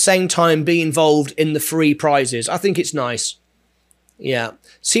at the same time be involved in the free prizes. I think it's nice. Yeah.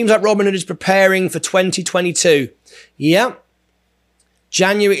 Seems like Robinhood is preparing for 2022. Yeah.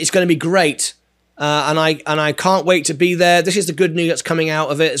 January is going to be great. And I can't wait to be there. This is the good news that's coming out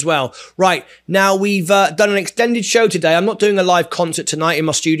of it as well. Right, now we've done an extended show today. I'm not doing a live concert tonight in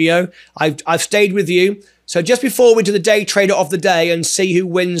my studio. I've stayed with you. So just before we do the day trader of the day and see who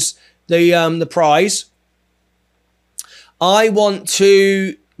wins the prize, I want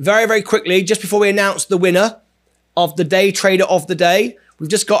to very, very quickly, just before we announce the winner of the day trader of the day, we've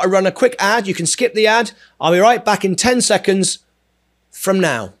just got to run a quick ad. You can skip the ad. I'll be right back in 10 seconds from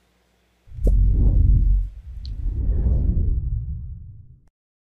now.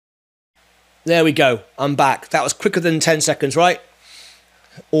 There we go. I'm back. That was quicker than 10 seconds, right?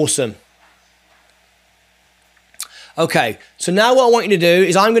 Awesome. Okay, so now what I want you to do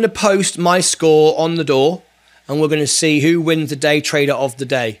is I'm going to post my score on the door and we're going to see who wins the day trader of the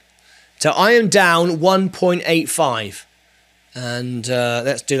day. So I am down 1.85. And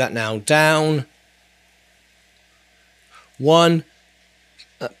let's do that now. Down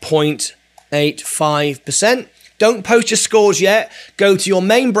 1.85%. Don't post your scores yet. Go to your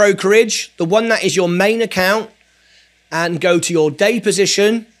main brokerage, the one that is your main account, and go to your day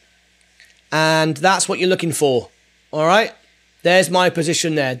position. And that's what you're looking for. All right. There's my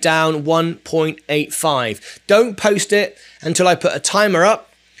position there, down 1.85. Don't post it until I put a timer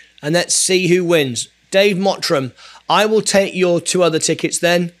up, and let's see who wins. Dave Mottram, I will take your 2 other tickets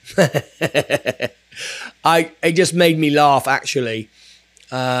then. It just made me laugh, actually.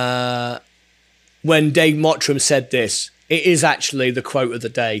 When Dave Mottram said this, it is actually the quote of the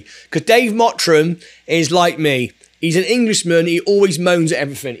day. Because Dave Mottram is like me. He's an Englishman. He always moans at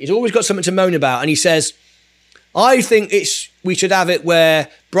everything. He's always got something to moan about. And he says, I think we should have it where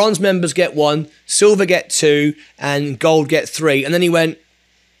bronze members get 1, silver get 2, and gold get 3. And then he went,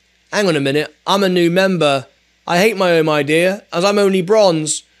 hang on a minute. I'm a new member. I hate my own idea, as I'm only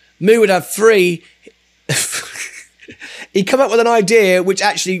bronze. Moo would have 3. He came up with an idea which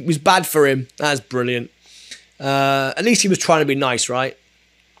actually was bad for him. That's brilliant. At least he was trying to be nice, right?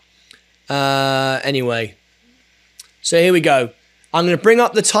 Anyway. So here we go. I'm going to bring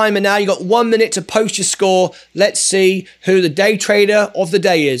up the timer now. You've got 1 minute to post your score. Let's see who the day trader of the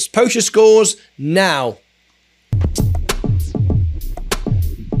day is. Post your scores now.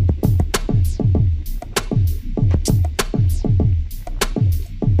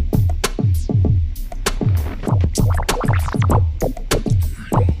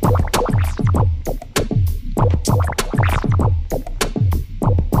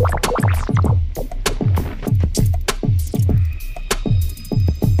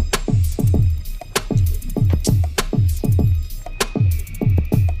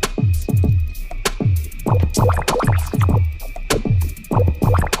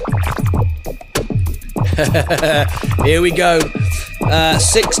 Here we go.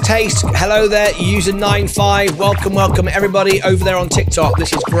 Six Taste, hello there, user 95. Welcome, welcome everybody over there on TikTok.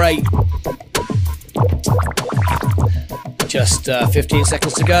 This is great. Just 15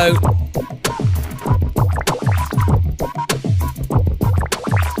 seconds to go.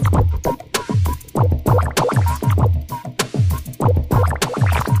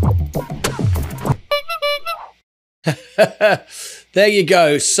 There you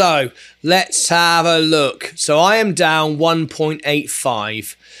go. So let's have a look. So I am down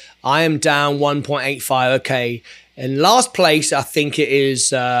 1.85. I am down 1.85. Okay. In last place, I think it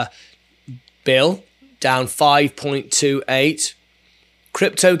is Bill, down 5.28.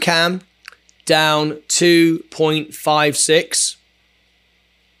 CryptoCam, down 2.56.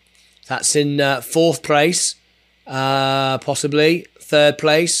 That's in fourth place, possibly. Third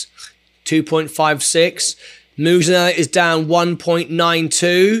place, 2.56. Muzana is down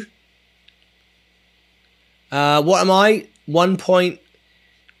 1.92. What am I? 1 point,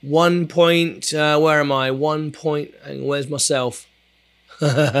 where am I? 1 point, where's myself?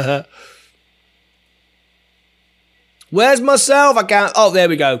 Where's myself? I can't, oh, there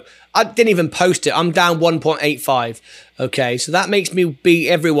we go. I didn't even post it. I'm down 1.85. Okay, so that makes me beat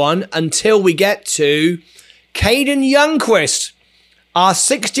everyone until we get to Caden Youngquist. Our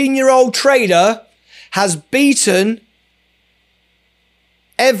 16-year-old trader has beaten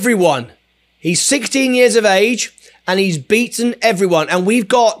everyone. He's 16 years of age and he's beaten everyone. And we've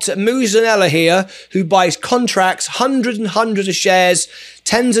got Muzanella here who buys contracts, hundreds and hundreds of shares,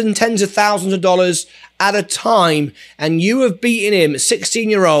 tens and tens of thousands of dollars at a time. And you have beaten him,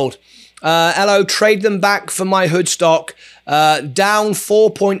 16-year-old. Hello, trade them back for my hood stock. Down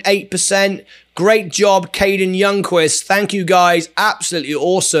 4.8%. Great job, Caden Youngquist. Thank you, guys. Absolutely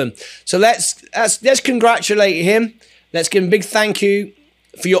awesome. So let's congratulate him. Let's give him a big thank you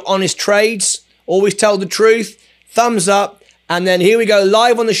for your honest trades. Always tell the truth. Thumbs up. And then here we go,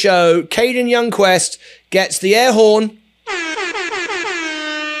 live on the show. Caden Youngquist gets the air horn.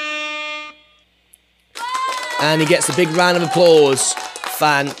 And he gets a big round of applause.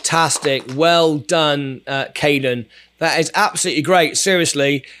 Fantastic. Well done, Caden. That is absolutely great.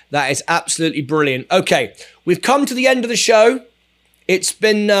 Seriously, that is absolutely brilliant. Okay, we've come to the end of the show. It's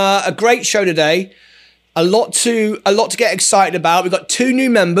been a great show today. A lot to get excited about. We've got 2 new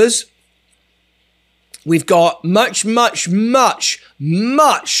members. We've got much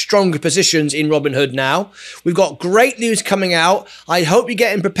stronger positions in Robinhood now. We've got great news coming out. I hope you're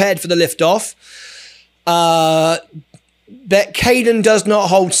getting prepared for the liftoff. But Caden does not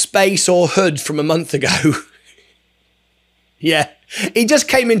hold space or hood from a month ago. Yeah, he just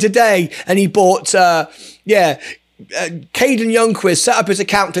came in today and he bought, Caden Youngquist set up his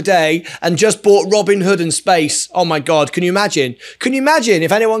account today and just bought Robinhood and Space. Oh my God, can you imagine? Can you imagine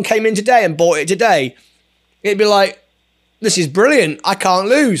if anyone came in today and bought it today? It'd be like, this is brilliant. I can't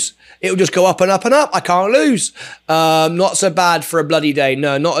lose. It'll just go up and up and up. I can't lose. Not so bad for a bloody day.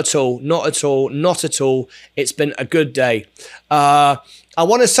 No, not at all. Not at all. Not at all. It's been a good day. I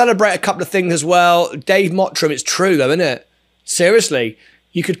want to celebrate a couple of things as well. Dave Mottram, it's true though, isn't it? Seriously,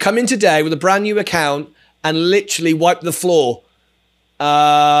 you could come in today with a brand new account and literally wipe the floor.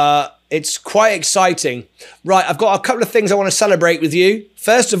 It's quite exciting. Right, I've got a couple of things I want to celebrate with you.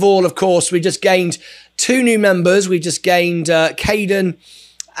 First of all, of course, we just gained 2 new members. We just gained Caden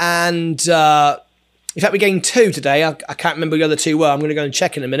and, in fact, we gained 2 today. I can't remember who the other 2 were. I'm going to go and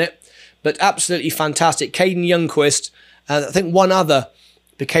check in a minute. But absolutely fantastic. Caden Youngquist, I think one other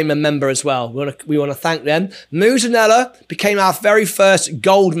became a member as well. We want to thank them. Muzanella became our very first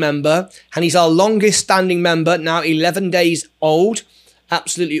gold member, and he's our longest standing member, now 11 days old.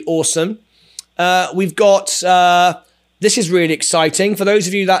 Absolutely awesome. We've got, this is really exciting. For those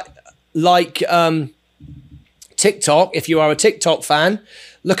of you that like TikTok, if you are a TikTok fan,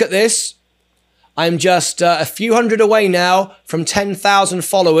 look at this. I'm just a few hundred away now from 10,000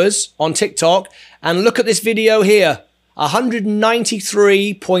 followers on TikTok. And look at this video here.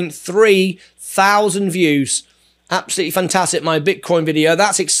 193.3 thousand views. Absolutely fantastic. My Bitcoin video.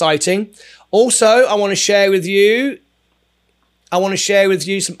 That's exciting. Also, I want to share with you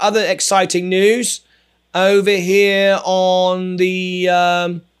some other exciting news over here on the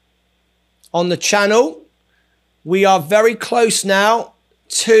channel. We are very close now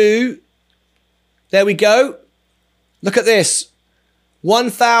to, there we go. Look at this.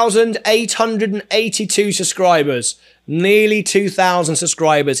 1,882 subscribers. Nearly 2,000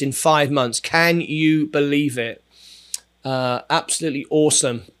 subscribers in 5 months. Can you believe it? Absolutely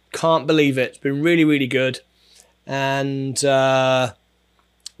awesome. Can't believe it. It's been really, really good. And there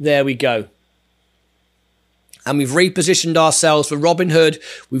we go. And we've repositioned ourselves for Robinhood.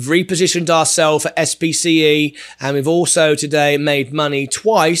 We've repositioned ourselves for SPCE. And we've also today made money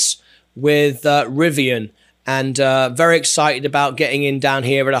twice with Rivian. And very excited about getting in down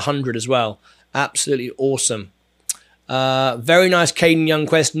here at 100 as well. Absolutely awesome. Very nice, Caden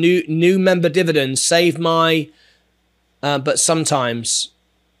Youngquest. New member dividends. Save my... but sometimes...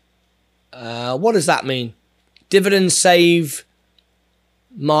 what does that mean? Dividends save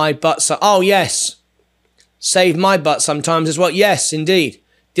my butt... Oh, yes. Save my butt sometimes as well. Yes, indeed.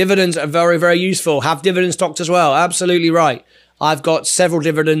 Dividends are very, very useful. Have dividend stocks as well. Absolutely right. I've got several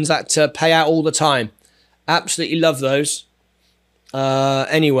dividends that pay out all the time. Absolutely love those.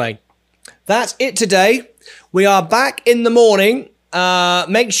 Anyway, that's it today. We are back in the morning.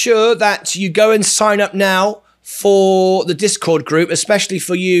 Make sure that you go and sign up now for the Discord group, especially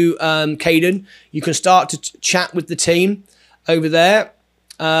for you, Caden. You can start to chat with the team over there.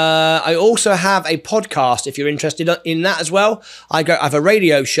 I also have a podcast if you're interested in that as well. I have a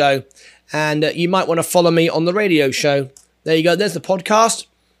radio show, and you might want to follow me on the radio show. There you go. There's the podcast.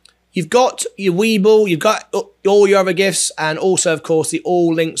 You've got your Webull, you've got all your other gifts, and also, of course, the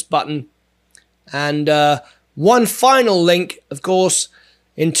all links button. And one final link, of course,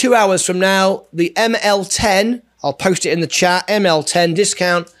 in 2 hours from now, the ML10, I'll post it in the chat, ML10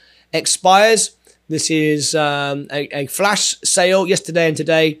 discount expires. This is a flash sale yesterday and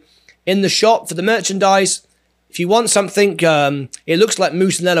today in the shop for the merchandise. If you want something, it looks like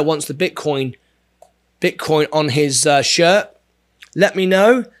Musanella wants the Bitcoin on his shirt. Let me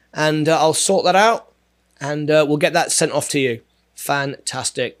know, and I'll sort that out, and we'll get that sent off to you.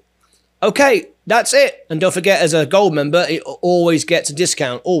 Fantastic. Okay, that's it. And don't forget, as a gold member, it always gets a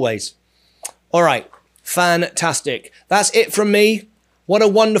discount, always. All right, fantastic. That's it from me. What a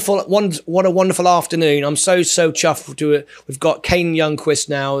wonderful afternoon. I'm so chuffed to it. We've got Kane Youngquist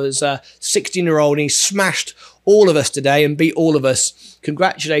now as a 16-year-old, and he smashed all of us today and beat all of us.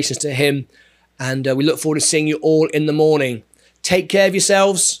 Congratulations to him, and we look forward to seeing you all in the morning. Take care of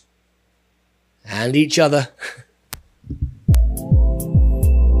yourselves and each other.